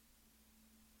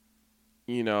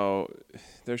 You know,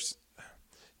 there's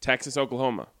Texas,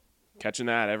 Oklahoma, catching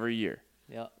that every year.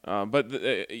 Yep. But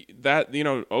that, you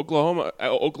know,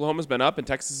 Oklahoma's been up and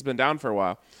Texas has been down for a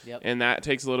while. Yep. And that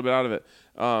takes a little bit out of it.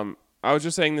 I was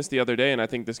just saying this the other day, and I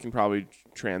think this can probably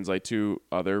translate to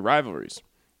other rivalries.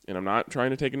 And I'm not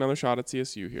trying to take another shot at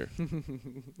CSU here.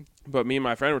 But me and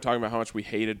my friend were talking about how much we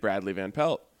hated Bradley Van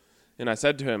Pelt. And I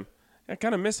said to him, I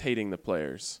kind of miss hating the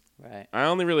players. Right. I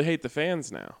only really hate the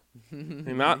fans now.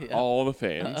 And not all the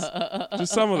fans,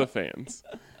 just some of the fans.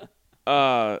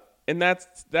 And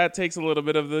that takes a little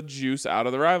bit of the juice out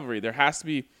of the rivalry. There has to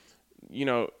be, you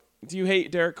know, do you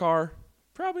hate Derek Carr?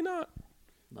 Probably not.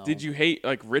 No. Did you hate,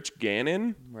 like, Rich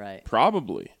Gannon? Right.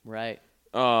 Probably. Right.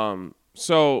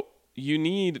 So you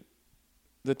need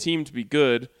the team to be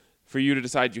good for you to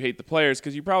decide you hate the players,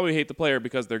 because you probably hate the player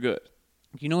because they're good.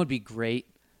 You know what would be great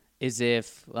is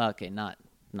if, okay, not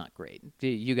great.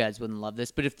 You guys wouldn't love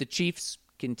this, but if the Chiefs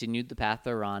continued the path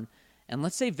they're on, and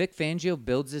let's say Vic Fangio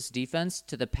builds this defense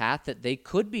to the path that they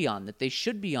could be on, that they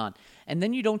should be on, and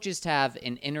then you don't just have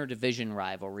an interdivision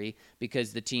rivalry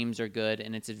because the teams are good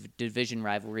and it's a division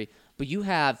rivalry, but you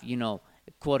have, you know,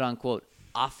 quote-unquote,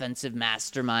 offensive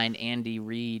mastermind Andy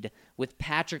Reid with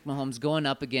Patrick Mahomes going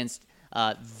up against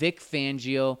Vic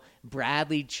Fangio,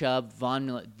 Bradley Chubb, Von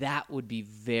Miller. That would be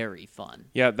very fun.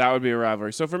 Yeah, that would be a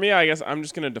rivalry. So for me, I guess I'm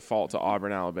just going to default to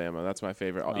Auburn, Alabama. That's my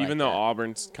favorite. I like Even though that.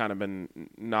 Auburn's kind of been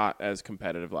not as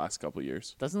competitive last couple of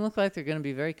years. Doesn't look like they're going to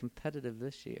be very competitive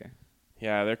this year.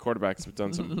 Yeah, their quarterbacks have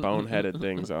done some boneheaded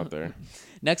things out there.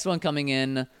 Next one coming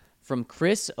in from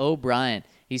Chris O'Brien.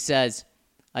 He says,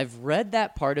 I've read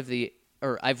that part of the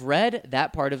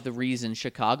reason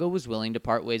Chicago was willing to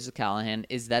part ways with Callahan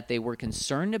is that they were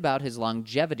concerned about his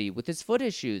longevity with his foot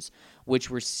issues,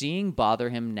 which we're seeing bother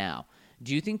him now.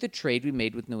 Do you think the trade we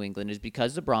made with New England is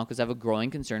because the Broncos have a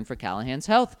growing concern for Callahan's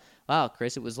health? Wow,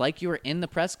 Chris, it was like you were in the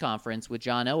press conference with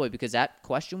John Elway because that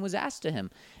question was asked to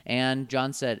him. And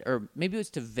John said, or maybe it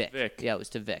was to Vic. Yeah, it was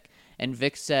to Vic. And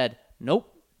Vic said,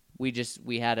 nope, we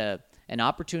had an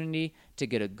opportunity to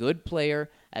get a good player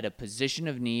at a position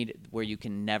of need where you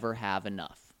can never have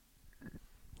enough.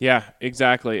 Yeah,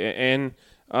 exactly. And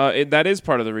that is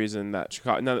part of the reason that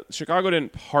Chicago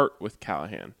didn't part with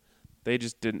Callahan. They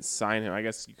just didn't sign him. I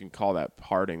guess you can call that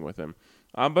parting with him.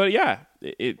 But yeah,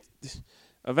 it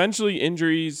eventually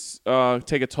injuries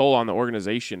take a toll on the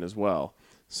organization as well.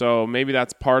 So maybe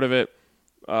that's part of it.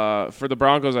 For the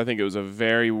Broncos, I think it was a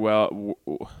very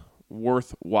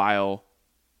worthwhile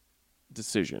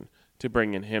decision to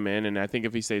bring him in. And I think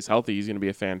if he stays healthy, he's going to be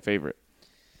a fan favorite.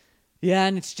 Yeah,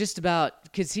 and it's just about,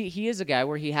 because he is a guy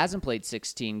where he hasn't played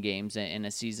 16 games in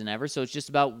a season ever, so it's just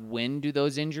about when do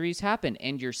those injuries happen.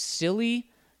 And you're so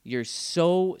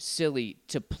silly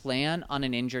to plan on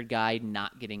an injured guy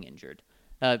not getting injured.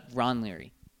 Ron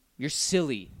Leary, you're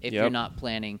silly if you're not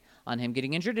planning on him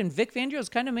getting injured. And Vic Fangio's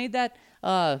kind of made that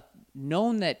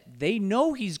known that they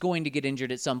know he's going to get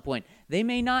injured at some point. They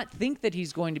may not think that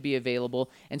he's going to be available,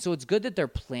 and so it's good that they're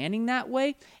planning that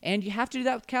way, and you have to do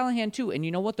that with Callahan too. And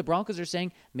you know what? The Broncos are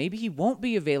saying maybe he won't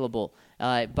be available,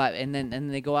 and then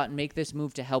they go out and make this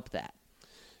move to help that.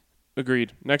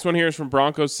 Agreed. Next one here is from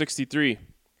Broncos 63.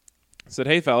 Said,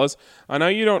 hey, fellas, I know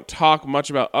you don't talk much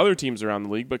about other teams around the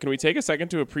league, but can we take a second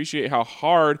to appreciate how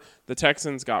hard the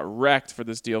Texans got wrecked for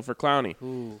this deal for Clowney?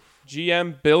 Ooh.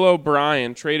 GM Bill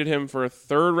O'Brien traded him for a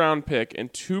third-round pick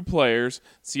and 2 players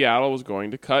Seattle was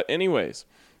going to cut anyways.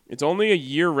 It's only a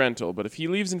year rental, but if he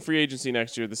leaves in free agency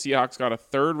next year, the Seahawks got a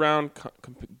third-round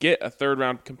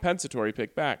compensatory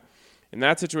pick back. In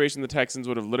that situation, the Texans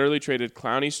would have literally traded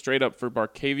Clowney straight up for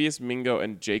Barkevius Mingo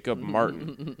and Jacob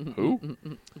Martin. Who?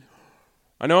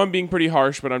 I know I'm being pretty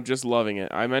harsh, but I'm just loving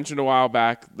it. I mentioned a while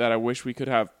back that I wish we could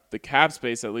have the cap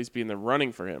space at least be in the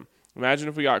running for him. Imagine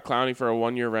if we got Clowney for a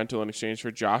 1-year rental in exchange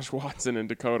for Josh Watson and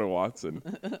Dakota Watson.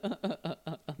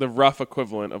 The rough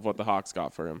equivalent of what the Hawks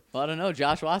got for him. Well, I don't know.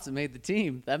 Josh Watson made the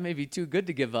team. That may be too good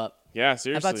to give up. Yeah,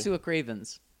 seriously. How about Sua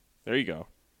Cravens? There you go.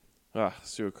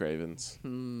 Sue Cravens.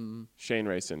 Shane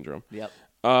Ray syndrome. Yep.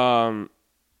 I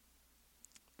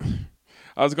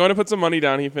was going to put some money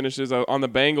down. He finishes on the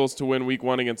Bengals to win week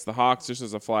 1 against the Hawks just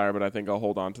as a flyer, but I think I'll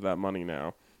hold on to that money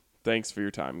now. Thanks for your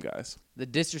time, guys. The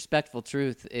disrespectful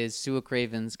truth is Sue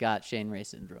Cravens got Shane Ray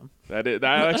syndrome. That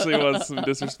actually was some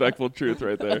disrespectful truth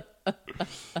right there.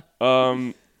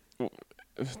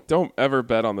 Don't ever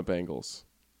bet on the Bengals.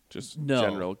 Just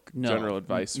general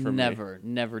advice from me.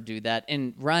 Never do that.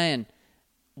 And Ryan,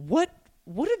 what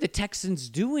are the Texans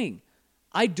doing?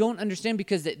 I don't understand,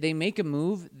 because they make a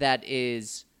move that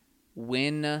is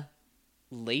win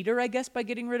later, I guess, by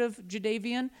getting rid of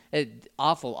Jadeveon.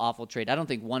 Awful trade. I don't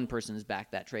think one person has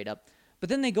backed that trade up. But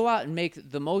then they go out and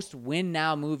make the most win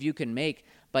now move you can make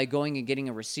by going and getting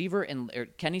a receiver and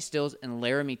Kenny Stills and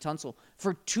Laramie Tunsil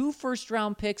for 2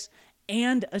 first-round picks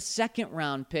and a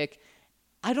second-round pick.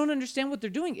 I don't understand what they're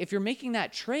doing. If you're making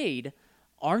that trade,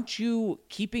 aren't you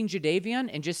keeping Jadeveon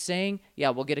and just saying, yeah,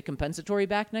 we'll get a compensatory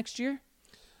back next year?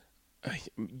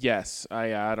 Yes.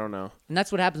 I don't know. And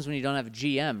that's what happens when you don't have a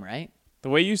GM, right? The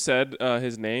way you said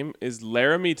his name is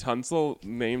Laramie Tunsil,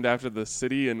 named after the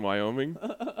city in Wyoming.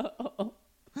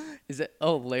 Is it?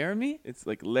 Oh, Laramie? It's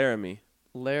like Laramie.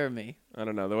 Laramie. I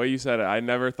don't know. The way you said it, I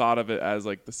never thought of it as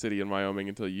like the city in Wyoming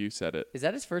until you said it. Is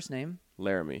that his first name?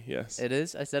 Laramie, yes. It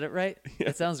is? I said it right? Yeah.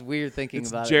 It sounds weird thinking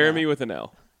about Jeremy it. with an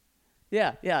L.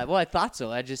 Yeah. Well, I thought so.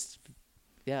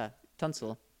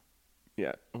 Tunsil.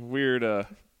 Yeah, weird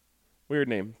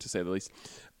name to say the least.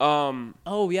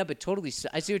 Oh, yeah, but totally.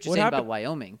 I see what you're saying about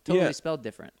Wyoming. Totally spelled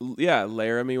different. Yeah,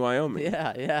 Laramie, Wyoming.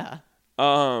 Yeah.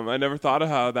 I never thought of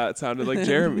how that sounded like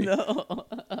Jeremy. No.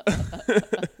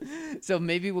 So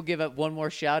maybe we'll give up one more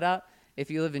shout out.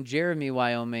 If you live in Jeremy,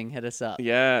 Wyoming, hit us up.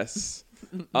 Yes.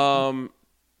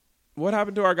 What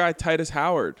happened to our guy Titus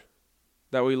Howard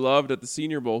that we loved at the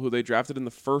Senior Bowl, who they drafted in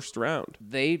the first round?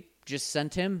 They just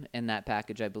sent him in that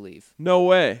package, I believe. No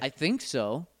way. I think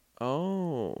so.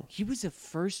 Oh. He was a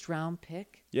first-round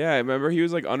pick? Yeah, I remember he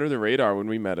was like under the radar when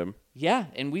we met him. Yeah,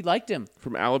 and we liked him.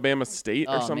 From Alabama State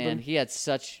or something? Oh, man, he had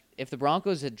such... If the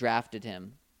Broncos had drafted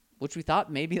him, which we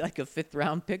thought maybe like a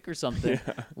 5th-round pick or something,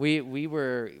 yeah. we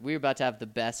were about to have the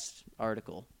best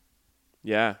article.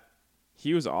 Yeah.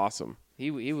 He was awesome.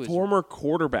 He was... Former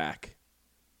quarterback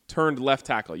turned left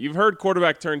tackle. You've heard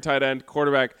quarterback turned tight end,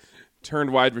 quarterback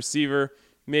turned wide receiver,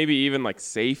 maybe even like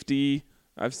safety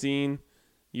I've seen.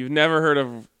 You've never heard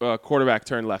of quarterback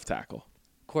turned left tackle.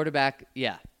 Quarterback,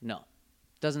 yeah, no.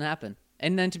 Doesn't happen.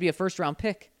 And then to be a first-round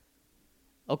pick.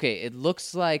 Okay, it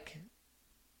looks like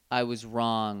I was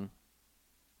wrong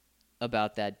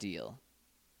about that deal.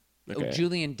 Okay. Oh,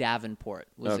 Julian Davenport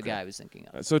was the guy I was thinking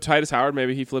of. So Titus Howard,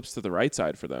 maybe he flips to the right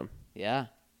side for them. Yeah.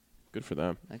 Good for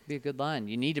them. That could be a good line.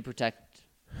 You need to protect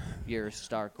your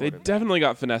star quarterback. They definitely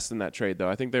got finessed in that trade, though.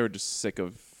 I think they were just sick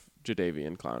of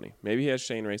Jadeveon Clowney. Maybe he has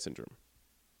Shane Ray syndrome.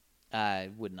 I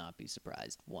would not be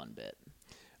surprised one bit.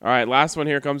 All right, last one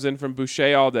here comes in from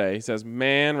Boucher all day. He says,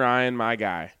 man, Ryan, my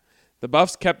guy. The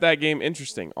Buffs kept that game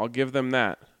interesting. I'll give them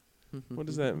that. What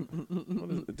is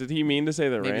that? Did he mean to say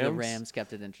the Rams? Maybe the Rams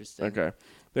kept it interesting. Okay.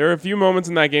 There were a few moments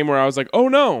in that game where I was like, oh,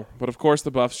 no. But, of course,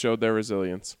 the Buffs showed their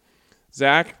resilience.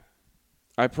 Zach,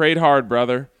 I prayed hard,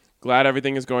 brother. Glad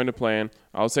everything is going to plan.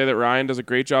 I'll say that Ryan does a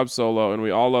great job solo, and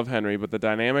we all love Henry, but the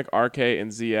dynamic RK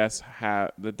and ZS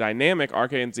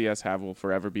have will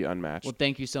forever be unmatched. Well,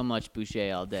 thank you so much,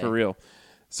 Boucher, all day. For real.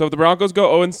 So if the Broncos go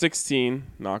 0-16,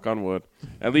 knock on wood,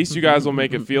 at least you guys will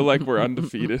make it feel like we're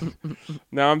undefeated.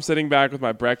 Now I'm sitting back with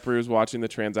my Breck brews watching the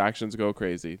transactions go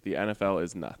crazy. The NFL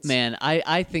is nuts. Man,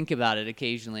 I think about it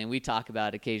occasionally, and we talk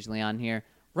about it occasionally on here.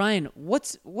 Ryan,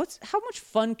 how much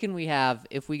fun can we have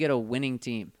if we get a winning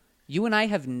team? You and I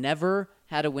have never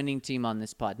had a winning team on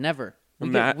this pod. Never.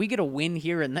 We get a win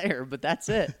here and there, but that's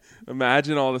it.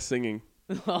 Imagine all the singing.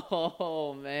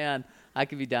 Oh, man. I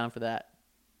could be down for that.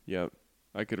 Yep.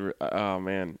 I could. Oh,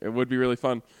 man. It would be really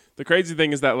fun. The crazy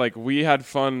thing is that, like, we had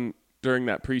fun during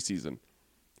that preseason,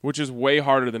 which is way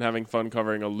harder than having fun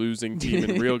covering a losing team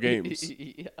in real games.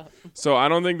 Yeah. So I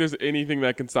don't think there's anything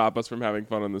that can stop us from having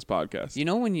fun on this podcast. You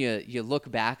know when you look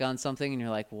back on something and you're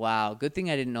like, wow, good thing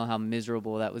I didn't know how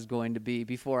miserable that was going to be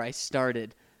before I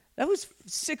started. That was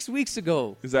 6 weeks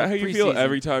ago. Is that how you feel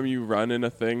every time you run in a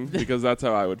thing? Because that's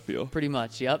how I would feel. Pretty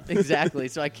much, yep, exactly.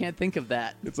 So I can't think of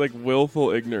that. It's like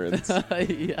willful ignorance.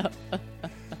 Yeah.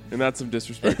 And that's some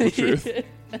disrespectful truth.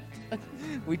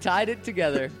 We tied it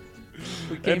together.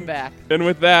 We came back. And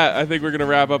with that, I think we're going to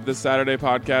wrap up this Saturday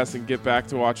podcast and get back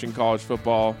to watching college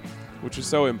football, which is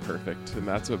so imperfect, and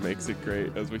that's what makes it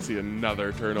great as we see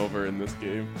another turnover in this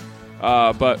game.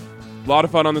 But a lot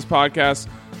of fun on this podcast.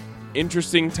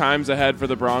 interesting times ahead for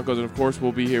the Broncos. And, of course,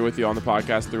 we'll be here with you on the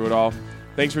podcast through it all.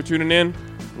 Thanks for tuning in.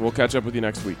 We'll catch up with you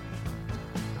next week.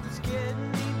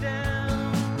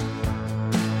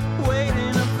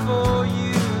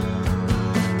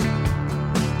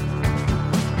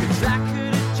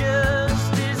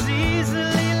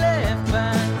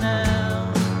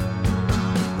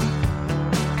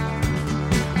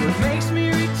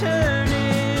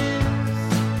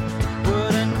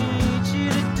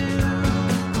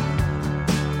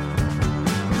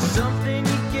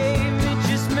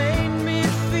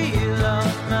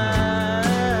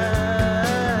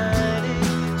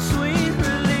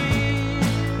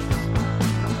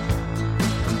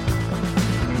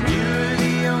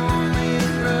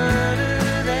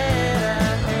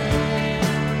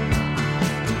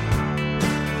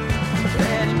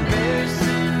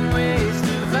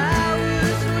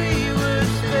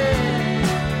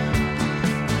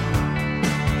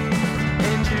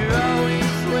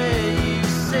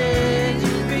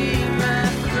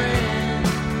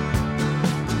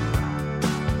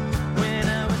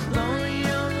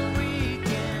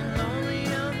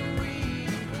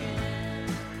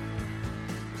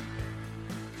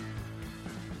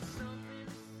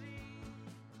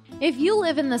 If you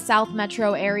live in the South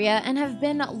Metro area and have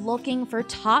been looking for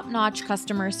top-notch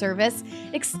customer service,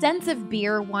 extensive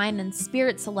beer, wine, and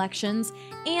spirit selections,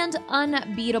 and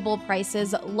unbeatable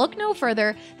prices, look no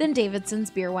further than Davidson's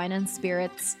Beer, Wine, and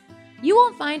Spirits. You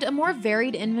won't find a more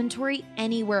varied inventory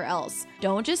anywhere else.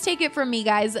 Don't just take it from me,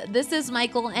 guys. This is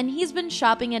Michael, and he's been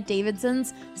shopping at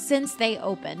Davidson's since they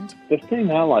opened. The thing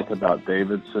I like about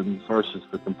Davidson's versus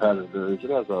the competitor is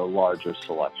it has a larger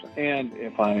selection. And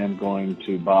if I am going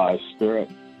to buy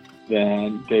spirit,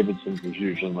 then Davidson's is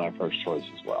usually my first choice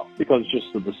as well, because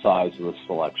just of the size of the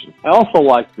selection. I also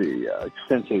like the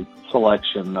extensive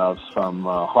selection of some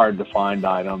hard-to-find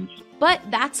items. But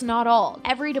that's not all.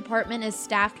 Every department is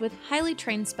staffed with highly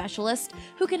trained specialists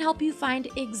who can help you find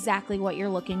exactly what you're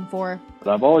looking for.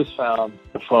 But I've always found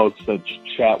the folks that you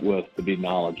chat with to be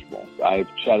knowledgeable. I've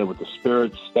chatted with the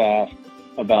spirits staff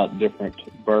about different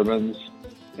bourbons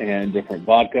and different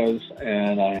vodkas,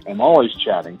 and I am always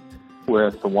chatting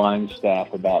with the wine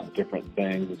staff about different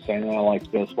things and saying, I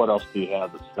like this, what else do you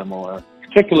have that's similar?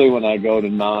 Particularly when I go to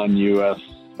non-U.S.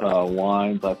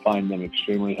 wines, I find them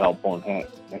extremely helpful in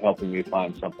helping me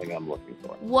find something I'm looking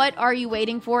for. What are you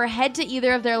waiting for? Head to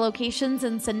either of their locations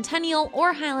in Centennial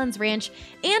or Highlands Ranch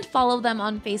and follow them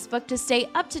on Facebook to stay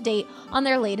up to date on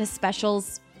their latest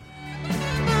specials.